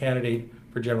Republican candidate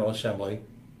for General Assembly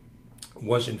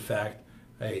was in fact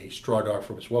a straw dog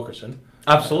for Ms. Wilkerson.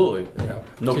 Absolutely.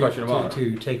 No question about it.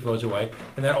 To take votes away.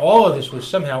 And that all of this was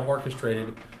somehow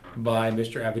orchestrated by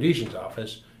Mr. Avedisian's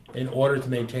office in order to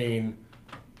maintain,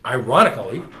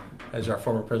 ironically, as our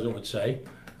former president would say,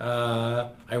 to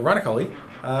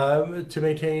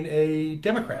maintain a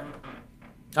Democrat.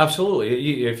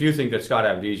 Absolutely. If you think that Scott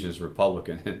Avedisian is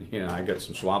Republican, I got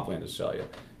some swampland to sell you.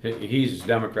 He's as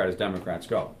Democrat as Democrats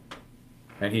go.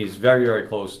 And he's very, very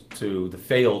close to the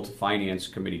failed finance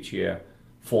committee chair,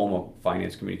 former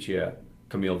finance committee chair,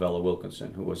 Camille Vella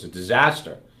Wilkinson, who was a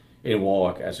disaster in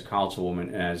Warwick as a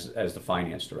councilwoman and as the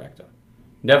finance director.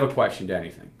 Never questioned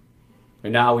anything.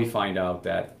 And now we find out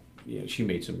that she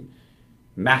made some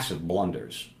massive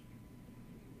blunders.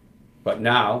 But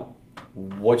now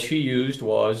What she used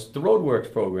was the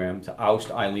Roadworks program to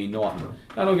oust Eileen Norton.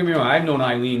 Now, don't get me wrong, I've known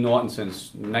Eileen Norton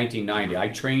since 1990. I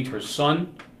trained her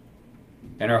son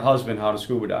and her husband how to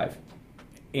scuba dive,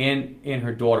 and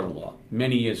her daughter-in-law.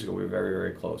 Many years ago, we were very,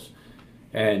 very close.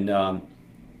 And,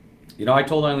 I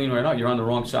told Eileen right now, you're on the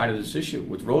wrong side of this issue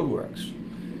with Roadworks.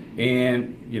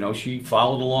 And, she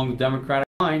followed along the Democratic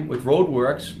line with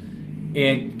Roadworks.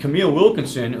 And Camille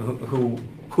Wilkinson,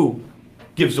 who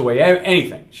gives away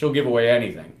anything, she'll give away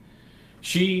anything.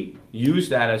 She used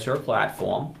that as her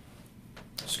platform.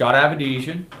 Scott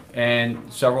Avedisian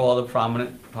and several other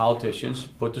prominent politicians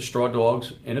put the straw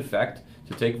dogs in effect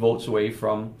to take votes away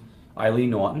from Eileen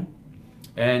Norton,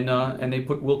 and they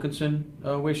put Wilkinson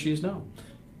where she is now.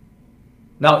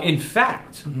 Now, in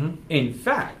fact,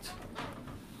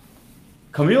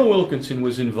 Camille Wilkinson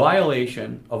was in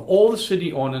violation of all the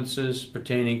city ordinances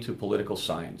pertaining to political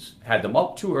signs. Had them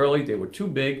up too early, they were too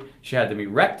big. She had them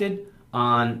erected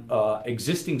on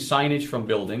existing signage from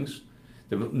buildings.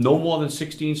 They were no more than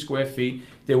 16 square feet.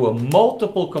 There were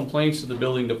multiple complaints to the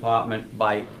building department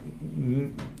by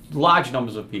large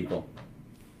numbers of people.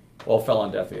 All fell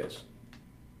on deaf ears.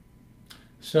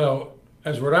 So,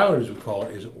 as Rhode Islanders would call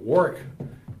it, is Warwick,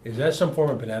 is that some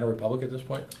form of banana republic at this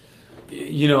point?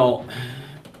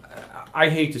 I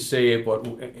hate to say it, but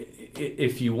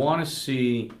if you want to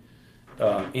see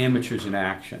amateurs in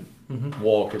action,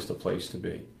 Warwick is the place to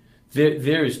be.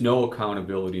 There is no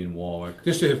accountability in Warwick.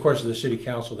 This is, of course, the city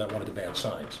council that wanted to ban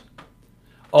signs.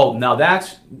 Oh, now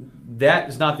that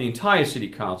is not the entire city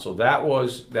council. That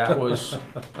was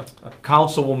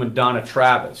Councilwoman Donna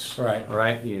Travis, Right.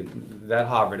 That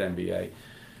Harvard MBA.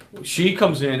 She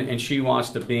comes in and she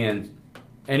wants to ban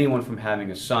anyone from having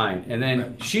a sign, and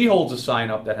then she holds a sign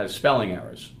up that has spelling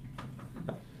errors.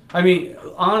 I mean,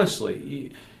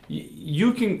 honestly,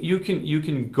 you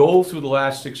can go through the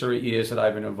last 6 or 8 years that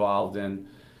I've been involved in,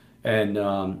 and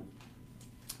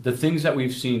the things that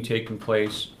we've seen taking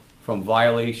place, from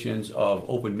violations of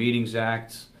Open Meetings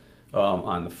Act,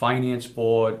 on the finance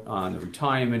board, on the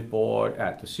retirement board,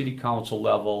 at the city council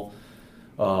level.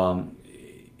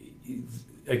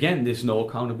 Again, there's no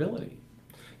accountability.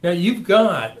 Now you've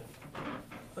got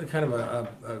a kind of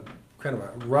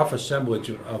a rough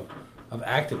assemblage of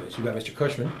activists. You've got Mr.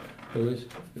 Cushman, who is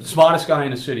The smartest guy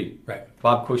in the city, right.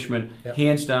 Bob Cushman, Yep.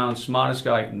 hands down, smartest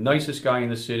guy, nicest guy in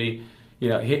the city.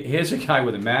 Here's a guy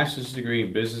with a master's degree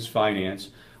in business finance,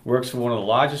 works for one of the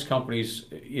largest companies,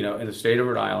 in the state of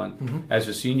Rhode Island, as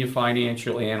a senior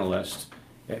financial analyst.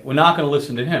 We're not going to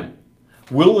listen to him.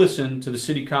 We'll listen to the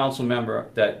city council member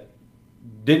that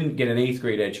didn't get an 8th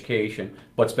grade education,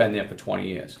 but's been there for 20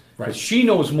 years. Because she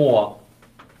knows more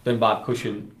than Bob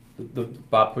Cushman,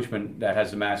 Bob Cushman that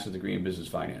has a master's degree in business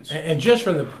finance. And just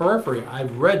from the periphery,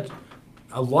 I've read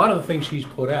a lot of the things he's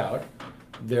put out.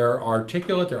 They're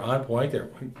articulate, they're on point,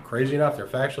 they're crazy enough, they're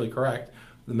factually correct.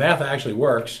 The math actually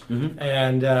works.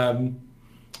 And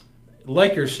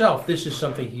like yourself, this is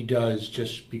something he does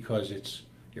just because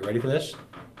you ready for this?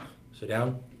 Sit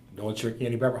down. No one's drinking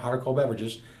any hot or cold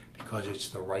beverages because it's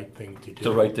the right thing to do.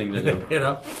 The right thing to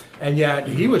do. And yet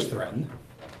he was threatened.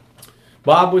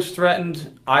 Bob was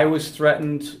threatened. I was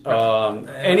threatened.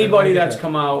 Anybody that's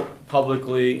come out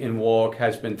publicly in Warwick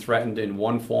has been threatened in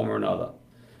one form or another.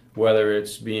 Whether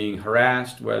it's being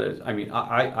harassed,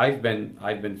 I've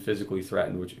been physically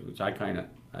threatened, which I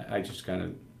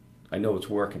know it's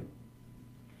working.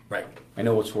 Right. I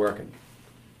know it's working.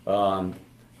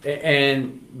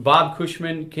 And Bob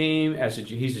Cushman came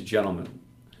he's a gentleman.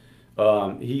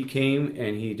 He came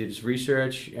and he did his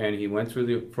research and he went through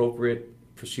the appropriate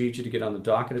procedure to get on the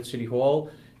docket at City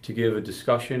Hall to give a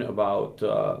discussion about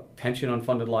pension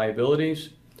unfunded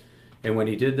liabilities. And when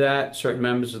he did that, certain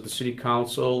members of the city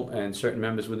council and certain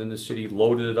members within the city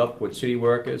loaded it up with city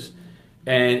workers.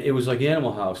 And it was like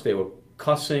Animal House. They were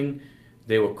cussing,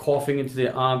 they were coughing into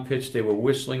their armpits, they were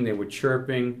whistling, they were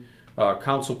chirping.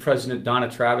 Council President Donna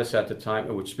Travis at the time,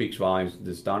 which speaks volumes,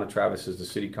 this Donna Travis is the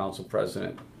city council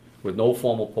president with no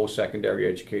formal post-secondary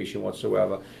education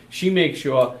whatsoever. She makes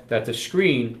sure that the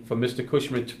screen for Mr.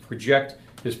 Cushman to project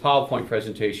his PowerPoint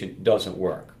presentation doesn't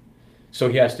work. So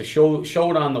he has to show it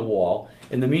on the wall.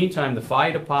 In the meantime, the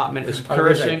fire department is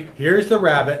cursing. Here's the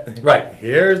rabbit. Right.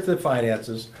 Here's the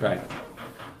finances. Right.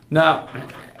 Now,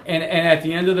 and at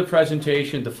the end of the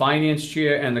presentation, the finance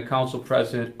chair and the council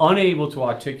president unable to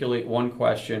articulate one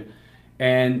question,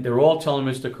 and they're all telling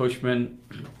Mr. Cushman,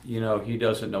 he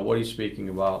doesn't know what he's speaking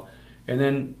about. And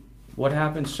then what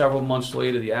happens several months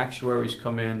later, the actuaries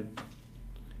come in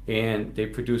and they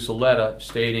produce a letter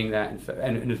stating that,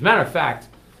 and as a matter of fact,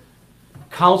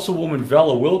 Councilwoman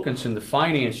Vella Wilkinson, the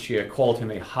finance chair, called him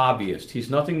a hobbyist. He's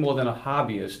nothing more than a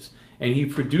hobbyist, and he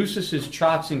produces his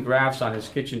charts and graphs on his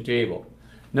kitchen table.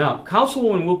 Now,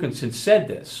 Councilwoman Wilkinson said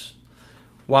this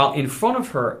while in front of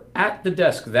her at the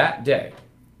desk that day.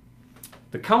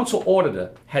 The council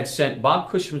auditor had sent Bob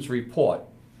Cushman's report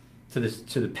to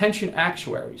the pension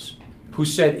actuaries, who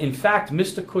said, in fact,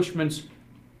 Mr. Cushman's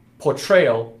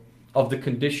portrayal of the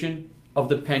condition of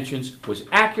the pensions was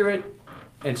accurate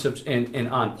and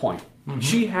on point. Mm-hmm.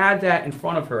 She had that in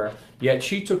front of her, yet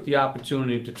she took the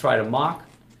opportunity to try to mock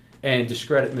and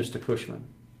discredit Mr. Cushman.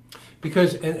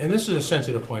 Because, and this is a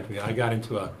sensitive point for me, I got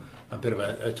into a bit of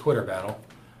a Twitter battle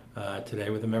today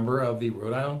with a member of the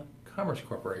Rhode Island Commerce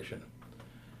Corporation.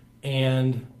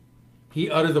 And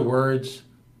he uttered the words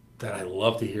that I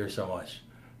love to hear so much,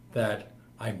 that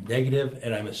I'm negative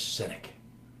and I'm a cynic.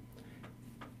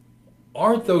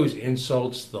 Aren't those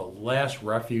insults the last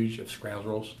refuge of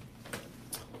scoundrels?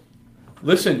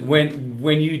 Listen,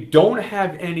 when you don't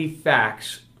have any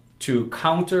facts to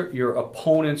counter your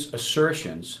opponent's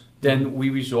assertions, then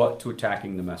we resort to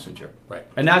attacking the messenger. Right.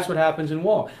 And that's what happens in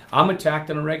war. I'm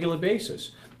attacked on a regular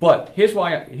basis. But here's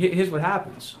what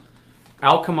happens.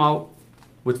 I'll come out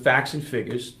with facts and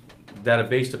figures that are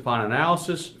based upon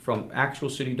analysis from actual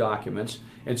city documents,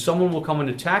 and someone will come and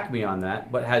attack me on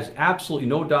that, but has absolutely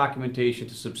no documentation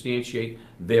to substantiate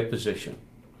their position.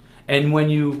 And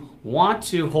when you want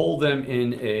to hold them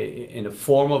in a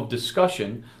form of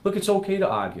discussion, look, it's okay to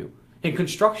argue. In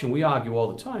construction, we argue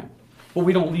all the time, but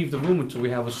we don't leave the room until we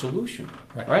have a solution,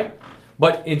 right?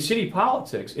 But in city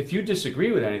politics, if you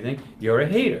disagree with anything, you're a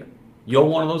hater. You're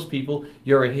one of those people.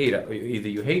 You're a hater. Either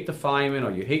you hate the firemen or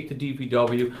you hate the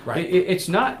DPW. Right. It's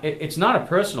not a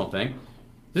personal thing.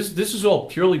 This is all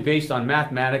purely based on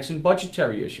mathematics and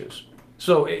budgetary issues.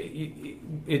 So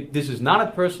this is not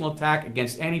a personal attack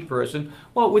against any person,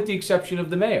 well, with the exception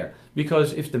of the mayor.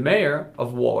 Because if the mayor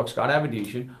of Warwick, Scott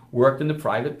Avedisian, worked in the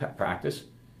private practice,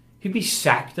 he'd be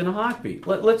sacked in a heartbeat.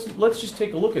 Let's just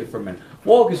take a look at it for a minute.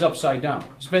 Warwick is upside down.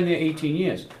 He's been there 18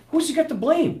 years. Who's he got to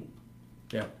blame?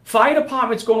 Yeah. Fire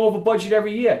department's going over budget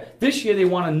every year. This year they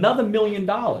want another $1 million.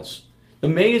 The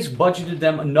mayor's budgeted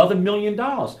them another $1 million.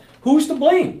 Who's to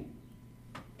blame?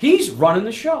 He's running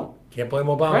the show. Can't blame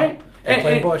Obama. Right? Can't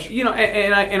blame Bush. You know,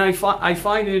 I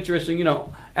find it interesting. You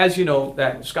know, as you know,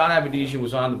 that Scott Avedisian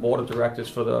was on the board of directors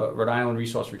for the Rhode Island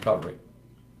Resource Recovery.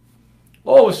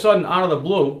 All of a sudden, out of the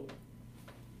blue,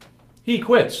 he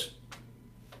quits.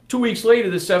 2 weeks later,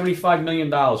 there's $75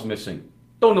 million missing.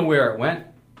 Don't know where it went.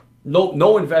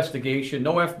 No investigation,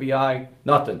 no FBI,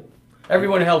 nothing.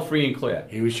 Everyone held free and clear.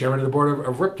 He was chairman of the board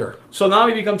of RIPTR. So now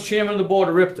he becomes chairman of the board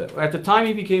of RIPTR. At the time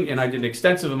he became, and I did an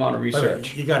extensive amount of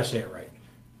research. You got to say it right.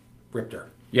 RIPTR.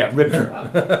 Yeah,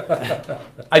 RIPTR.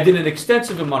 I did an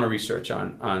extensive amount of research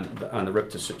on the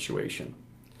RIPTR situation.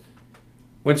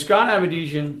 When Scott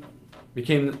Avedisian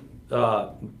became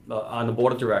on the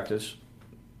board of directors,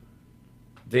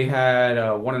 they had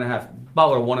about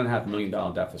a $1.5 million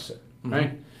deficit. Mm-hmm.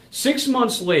 Right. 6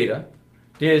 months later,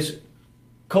 there's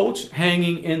coats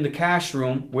hanging in the cash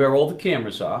room where all the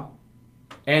cameras are,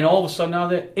 and all of a sudden now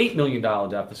they're $8 million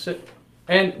deficit,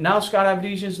 and now Scott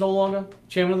Avedisian is no longer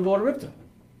chairman of the board of RIPTR.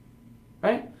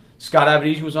 Right? Scott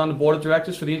Avedisian was on the board of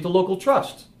directors for the Interlocal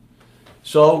Trust.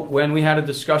 So when we had a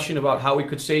discussion about how we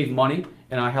could save money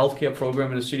in our healthcare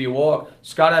program in the city of Warwick,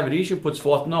 Scott Avedisian puts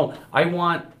forth, no, I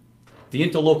want the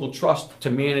Interlocal Trust to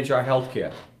manage our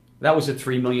healthcare. That was a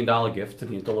 $3 million gift to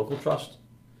the Interlocal Trust.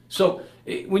 So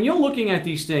when you're looking at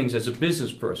these things as a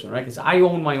business person, right, because I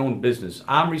own my own business,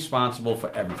 I'm responsible for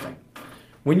everything.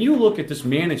 When you look at this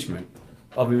management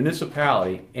of a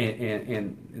municipality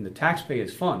and the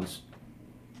taxpayers' funds,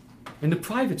 in the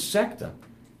private sector,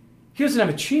 he doesn't have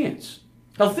a chance.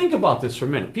 Now think about this for a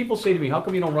minute. People say to me, how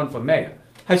come you don't run for mayor?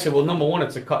 I say, well, number one,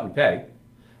 it's a cut and pay.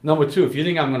 Number two, if you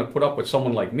think I'm going to put up with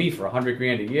someone like me for $100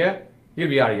 grand a year, you'd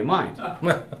be out of your mind.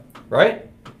 Right?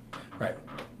 Right.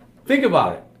 Think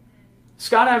about it.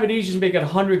 Scott Avedisian's making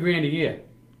 $100 grand a year.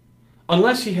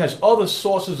 Unless he has other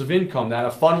sources of income that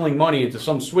are funneling money into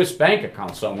some Swiss bank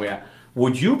account somewhere,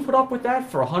 would you put up with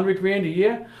that for $100 grand a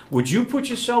year? Would you put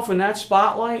yourself in that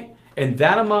spotlight and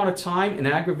that amount of time and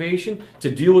aggravation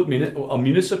to deal with a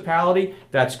municipality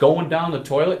that's going down the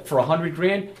toilet for $100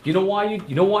 grand? You know why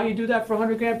you do that for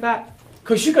 $100 grand, Pat?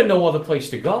 Because you got no other place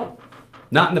to go.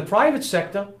 Not in the private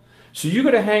sector. So you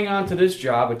got to hang on to this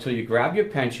job until you grab your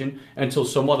pension, until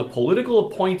some other political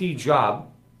appointee job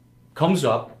comes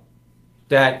up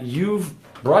that you've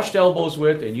brushed elbows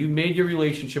with and you've made your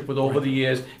relationship with over the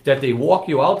years, that they walk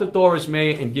you out the door as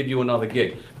mayor and give you another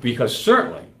gig. Because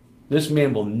certainly this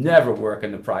man will never work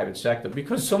in the private sector,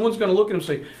 because someone's going to look at him and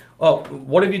say, oh,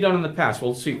 what have you done in the past?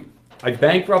 Well, see, I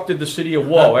bankrupted the city of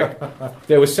Warwick.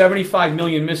 There was $75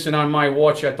 million missing on my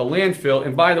watch at the landfill.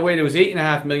 And by the way, there was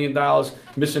 $8.5 million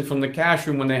missing from the cash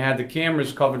room when they had the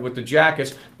cameras covered with the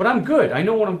jackets. But I'm good. I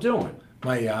know what I'm doing.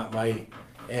 And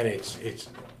it's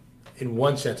in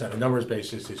one sense, on a numbers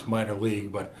basis, it's minor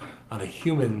league, but on a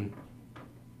human,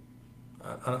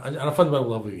 on a fundamental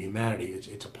level of humanity,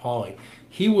 it's appalling.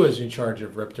 He was in charge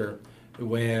of Ripter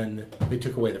when they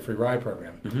took away the free ride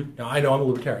program. Mm-hmm. Now, I know I'm a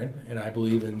libertarian, and I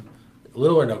believe in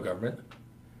little or no government,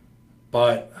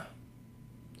 but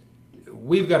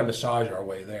we've got to massage our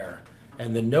way there.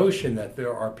 And the notion that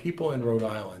there are people in Rhode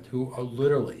Island who are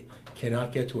literally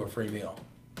cannot get to a free meal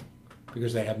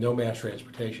because they have no mass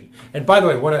transportation. And by the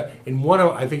way, in one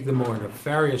of I think the more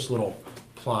nefarious little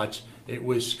plots, it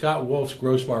was Scott Wolf's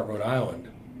Grossmart, Rhode Island.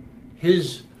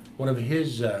 One of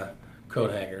his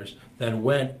coat hangers then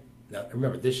went. Now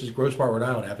remember, this is Grossmart, Rhode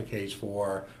Island advocates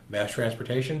for mass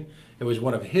transportation. It was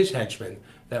one of his henchmen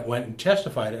that went and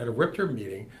testified at a Ripter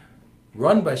meeting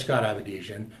run by Scott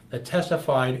Avedisian that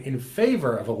testified in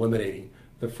favor of eliminating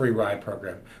the free ride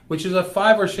program, which is a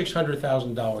 $500,000 or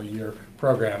 $600,000 a year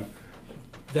program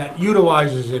that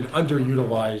utilizes an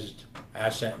underutilized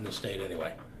asset in the state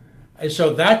anyway. And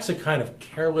so that's a kind of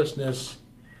carelessness,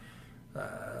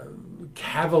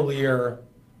 cavalier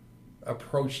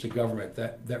approach to government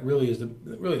that really is the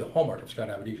hallmark of Scott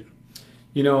Avedisian.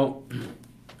 You know,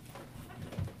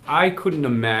 I couldn't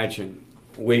imagine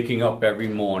waking up every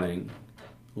morning,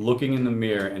 looking in the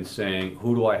mirror and saying,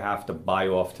 who do I have to buy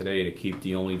off today to keep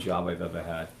the only job I've ever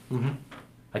had? Mm-hmm.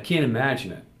 I can't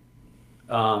imagine it.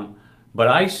 But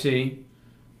I see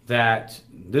that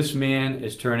this man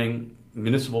is turning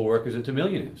municipal workers into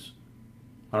millionaires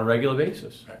on a regular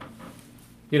basis. Right.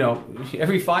 You know,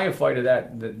 every firefighter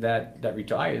that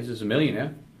retires is a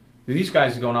millionaire. These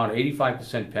guys are going on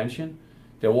 85% pension.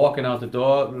 They're walking out the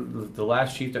door. The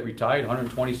last chief that retired,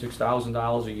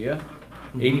 $126,000 a year,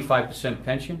 85%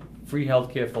 pension, free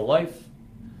health care for life.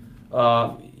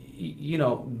 You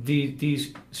know,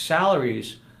 these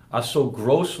salaries are so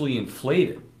grossly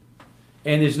inflated,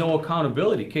 and there's no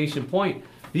accountability. Case in point,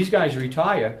 these guys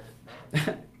retire,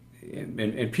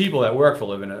 and people that work for a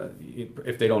living,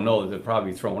 if they don't know, they're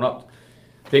probably throwing up.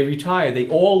 They retire, they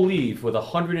all leave with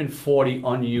 140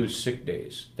 unused sick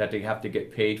days that they have to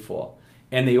get paid for.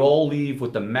 And they all leave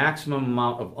with the maximum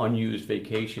amount of unused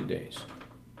vacation days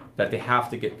that they have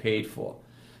to get paid for.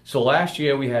 So last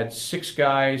year we had 6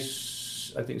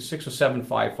 guys, I think 6 or 7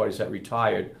 firefighters that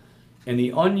retired, and the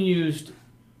unused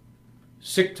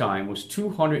sick time was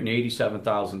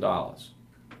 $287,000.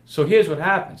 So here's what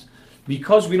happens.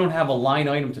 Because we don't have a line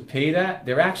item to pay that,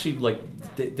 they're actually like,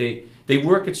 they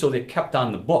work it so they're kept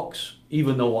on the books,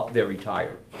 even though they're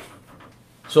retired.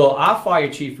 So our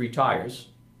fire chief retires,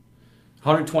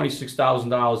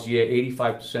 $126,000 a year,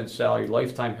 85% salary,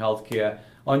 lifetime health care,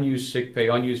 unused sick pay,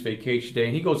 unused vacation day,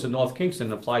 and he goes to North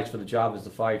Kingston and applies for the job as the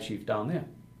fire chief down there.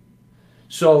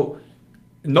 So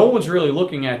no one's really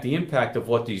looking at the impact of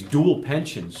what these dual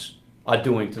pensions are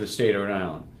doing to the state of Rhode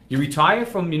Island. You retire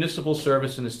from municipal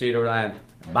service in the state of Rhode Island,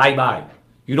 bye-bye.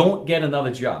 You don't get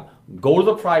another job. Go to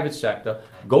the private sector,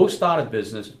 go start a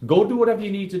business, go do whatever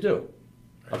you need to do,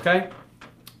 okay?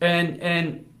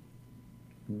 And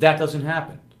that doesn't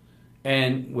happen.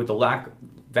 And with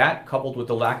that coupled with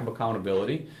the lack of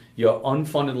accountability, your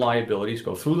unfunded liabilities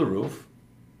go through the roof,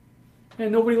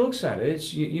 and nobody looks at it.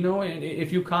 It's, you know,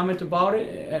 if you comment about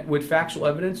it with factual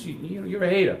evidence, you're a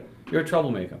hater. You're a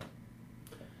troublemaker.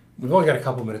 We've only got a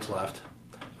couple minutes left.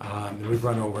 And we've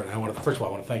run over it. And first of all,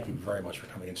 I want to thank you very much for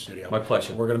coming in studio. My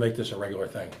pleasure. We're going to make this a regular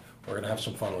thing. We're going to have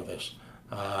some fun with this.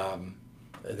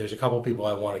 There's a couple of people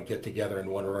I want to get together in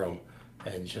one room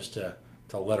and just to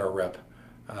let her rip,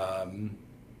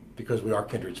 because we are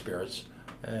kindred spirits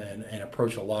and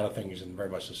approach a lot of things in very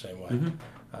much the same way.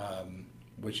 Mm-hmm.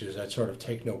 Which is that sort of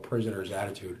take no prisoners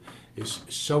attitude is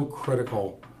so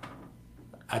critical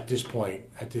at this point,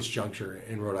 at this juncture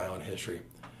in Rhode Island history.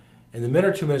 In the minute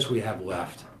or 2 minutes we have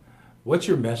left, what's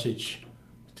your message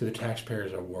to the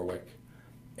taxpayers of Warwick?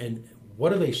 And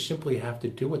what do they simply have to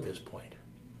do at this point?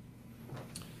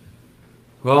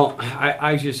 Well,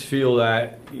 I just feel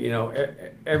that, you know,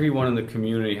 everyone in the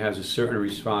community has a certain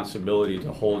responsibility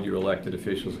to hold your elected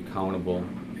officials accountable,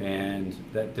 and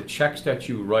that the checks that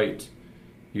you write,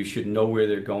 you should know where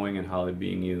they're going and how they're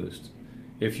being used.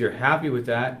 If you're happy with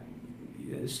that,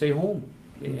 stay home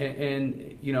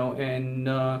and you know, and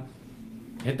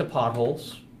hit the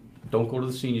potholes. Don't go to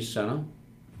the senior center.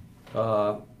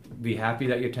 Be happy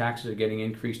that your taxes are getting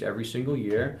increased every single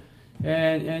year,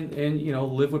 and you know,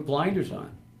 live with blinders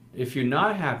on. If you're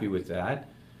not happy with that,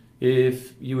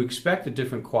 if you expect a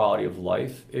different quality of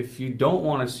life, if you don't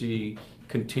want to see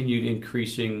continued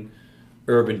increasing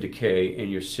urban decay in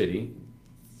your city,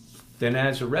 then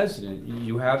as a resident,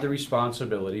 you have the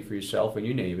responsibility for yourself and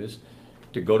your neighbors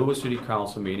to go to a city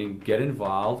council meeting, get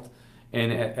involved,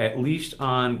 and at least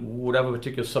on whatever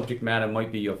particular subject matter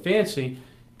might be your fancy,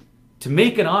 to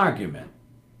make an argument,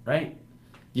 right?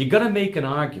 You got to make an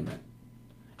argument.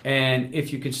 And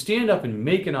if you can stand up and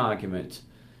make an argument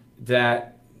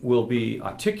that will be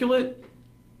articulate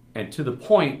and to the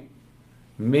point,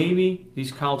 maybe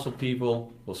these council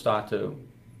people will start to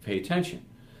pay attention.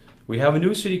 We have a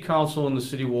new city council in the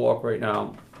city of Warwick right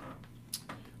now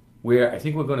where I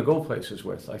think we're going to go places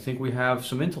with. I think we have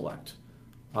some intellect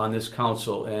on this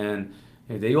council, and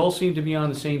they all seem to be on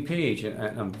the same page. And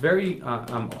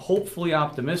I'm hopefully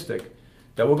optimistic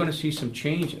that we're going to see some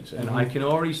changes. And I can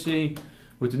already see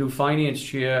with the new finance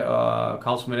chair,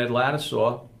 Councilman Ed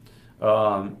Lattisaw,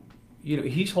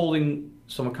 he's holding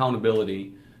some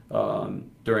accountability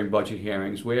during budget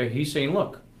hearings where he's saying,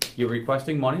 look, you're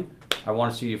requesting money. I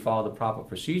want to see you follow the proper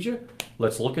procedure.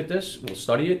 Let's look at this. We'll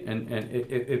study it. And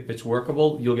if it's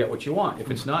workable, you'll get what you want.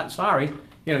 If it's not, sorry,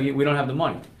 we don't have the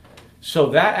money. So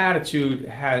that attitude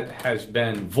has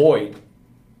been void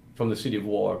from the city of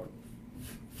Warwick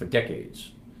for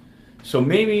decades. So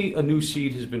maybe a new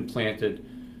seed has been planted,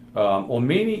 or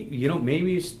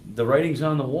maybe it's the writing's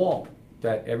on the wall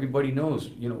that everybody knows.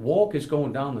 Warwick is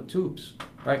going down the tubes,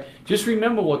 right? Just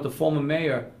remember what the former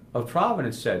mayor of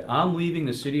Providence said. I'm leaving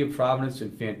the city of Providence in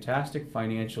fantastic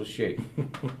financial shape.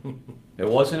 It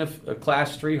wasn't a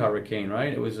class 3 hurricane,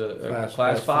 right? It was a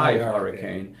class 5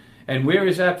 hurricane. And where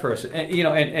is that person? And,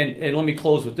 and let me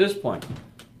close with this point.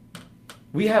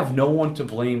 We have no one to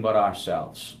blame but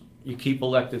ourselves. You keep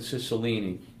elected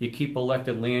Cicilline. You keep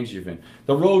elected Langevin.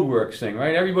 The roadworks thing,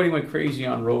 right? Everybody went crazy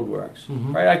on roadworks,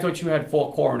 right? I thought you had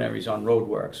 4 coronaries on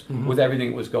roadworks with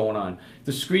everything that was going on.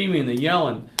 The screaming, the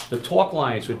yelling, the talk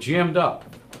lines were jammed up.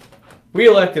 We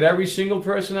elected every single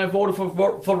person that voted for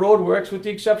roadworks with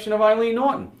the exception of Eileen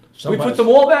Norton. We put them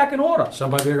all back in order. Some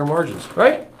by bigger margins.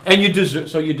 Right? And you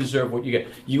deserve what you get.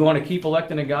 You want to keep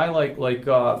electing a guy like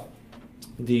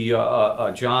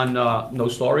John No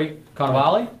Story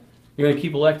Carnevale? You're going to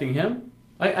keep electing him?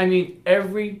 I mean,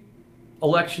 every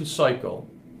election cycle,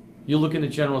 you look in the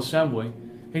General Assembly,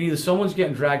 and either someone's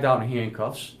getting dragged out in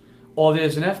handcuffs, or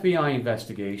there's an FBI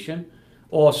investigation,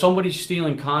 or somebody's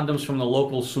stealing condoms from the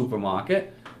local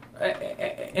supermarket,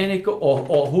 and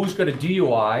or who's got a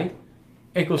DUI.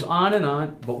 It goes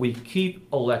on, but we keep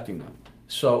electing them.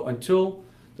 So until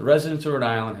the residents of Rhode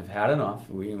Island have had enough,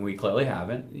 and we clearly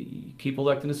haven't, you keep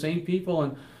electing the same people.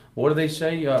 And what do they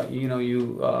say?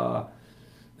 You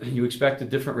expect a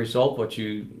different result, but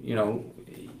you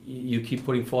keep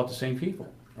putting forth the same people,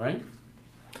 right?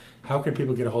 How can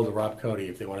people get a hold of Rob Cote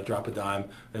if they want to drop a dime,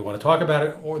 they want to talk about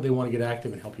it, or they want to get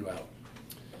active and help you out?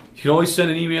 You can always send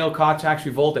an email,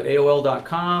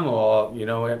 cartaxrevolt@aol.com, or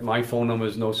my phone number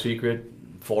is no secret.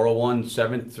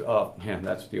 401-7,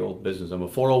 that's the old business number,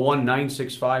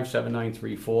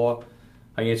 401-965-7934.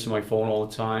 I answer my phone all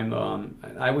the time. And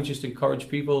I would just encourage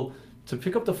people to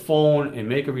pick up the phone and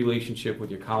make a relationship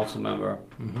with your council member.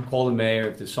 Call the mayor.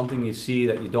 If there's something you see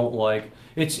that you don't like,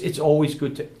 it's always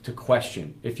good to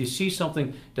question. If you see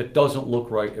something that doesn't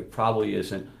look right, it probably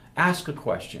isn't. Ask a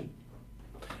question.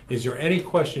 Is there any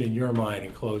question in your mind,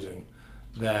 in closing,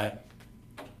 that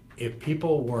if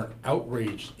people weren't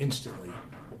outraged instantly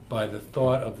by the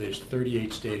thought of this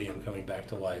 38 stadium coming back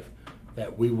to life,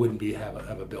 that we wouldn't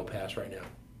have a bill passed right now?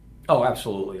 Oh,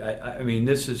 absolutely. I mean,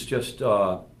 this is just,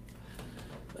 I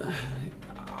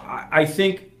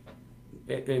think,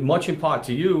 much in part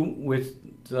to you, with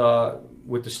the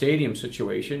stadium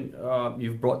situation,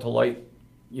 you've brought to light,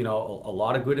 a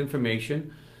lot of good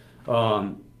information,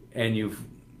 and you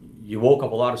woke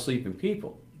up a lot of sleeping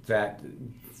people, that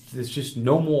there's just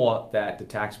no more that the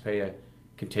taxpayer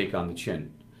can take on the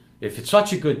chin. If it's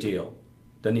such a good deal,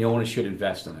 then the owner should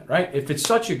invest in it, right? If it's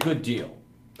such a good deal.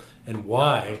 And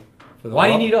why do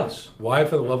you need us? Why,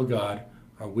 for the love of God,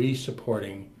 are we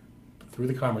supporting, through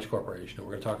the Commerce Corporation, and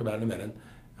we're going to talk about it in a minute,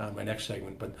 my next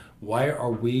segment, but why are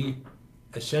we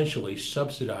essentially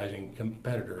subsidizing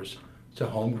competitors to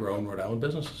homegrown Rhode Island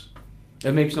businesses?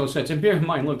 It makes no sense. And bear in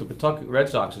mind, look, the Pawtucket Red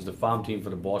Sox is the farm team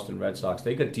for the Boston Red Sox.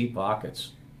 They got deep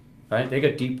pockets, right? They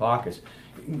got deep pockets.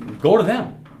 Go to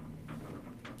them.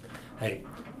 Hey,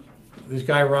 this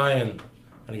guy Ryan,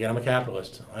 and again, I'm a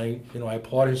capitalist. I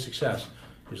applaud his success.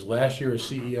 His last year as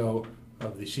CEO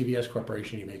of the CBS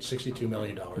Corporation, he made $62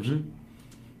 million. All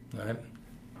right?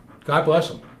 God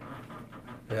bless him.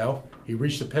 He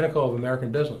reached the pinnacle of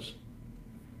American business.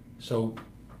 So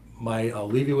I'll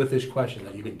leave you with this question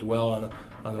that you can dwell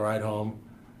on the ride home.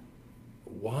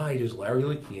 Why does Larry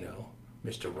Lucchino,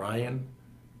 Mr. Ryan,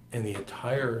 and the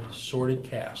entire sordid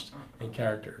cast and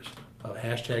characters of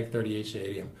hashtag 38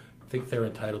 Stadium think they're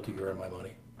entitled to your and my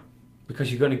money?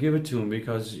 Because you're going to give it to them,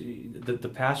 because the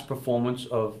past performance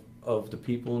of the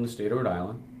people in the state of Rhode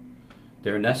Island,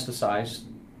 they're anesthetized.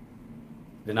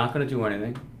 They're not going to do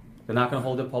anything. They're not going to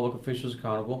hold their public officials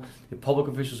accountable. The public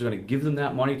officials are going to give them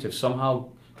that money to somehow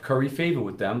curry favor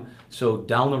with them. So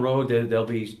down the road, there'll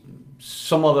be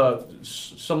some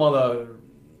other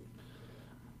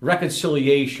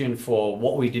reconciliation for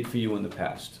what we did for you in the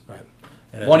past. Right.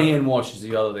 And one hand washes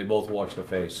the other. They both wash the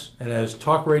face. And as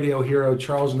talk radio hero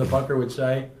Charles in the Bunker would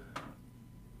say,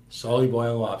 salty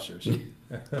boiling lobsters.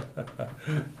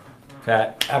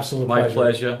 Pat, absolute my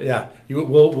pleasure. Yeah,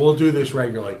 we'll do this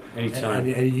regularly. Anytime.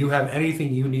 And you have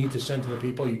anything you need to send to the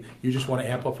people, you just want to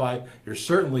amplify. You're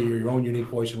certainly your own unique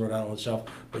voice in Rhode Island itself,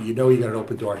 but you know you got an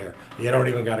open door here. You don't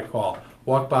even got to call.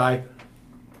 Walk by.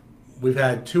 We've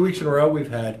had 2 weeks in a row.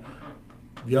 We've had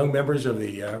young members of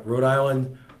the Rhode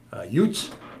Island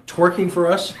Utes twerking for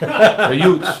us. The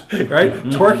Utes, right?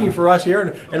 Twerking for us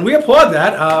here, and we applaud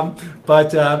that.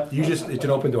 But it's an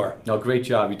open door. No, great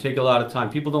job. You take a lot of time.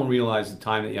 People don't realize the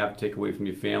time that you have to take away from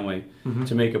your family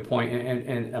to make a point.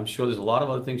 And I'm sure there's a lot of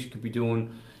other things you could be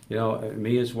doing,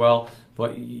 me as well.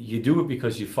 But you do it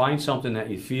because you find something that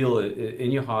you feel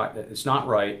in your heart that it's not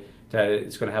right, that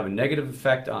it's going to have a negative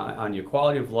effect on your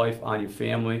quality of life, on your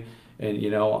family. And,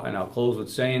 and I'll close with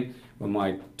saying, when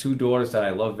my 2 daughters that I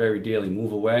love very dearly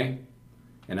move away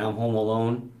and I'm home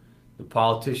alone, the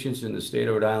politicians in the state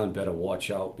of Rhode Island better watch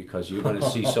out, because you're going to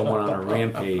see someone on a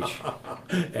rampage.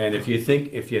 And if you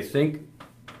think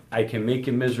I can make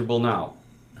you miserable now,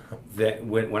 that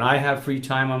when I have free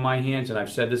time on my hands, and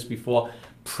I've said this before,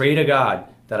 pray to God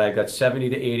that I've got 70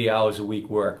 to 80 hours a week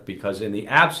work, because in the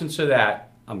absence of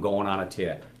that, I'm going on a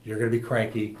tear. You're going to be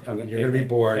cranky. You're going to be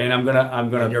bored. And I'm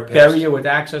gonna bury you with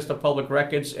access to public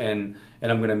records, and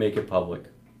I'm going to make it public.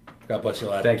 God bless you,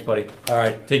 lad. Thanks, buddy. All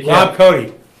right. Take care. Rob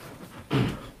Cote,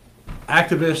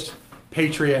 activist,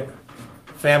 patriot,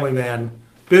 family man,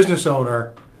 business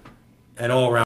owner, and all around.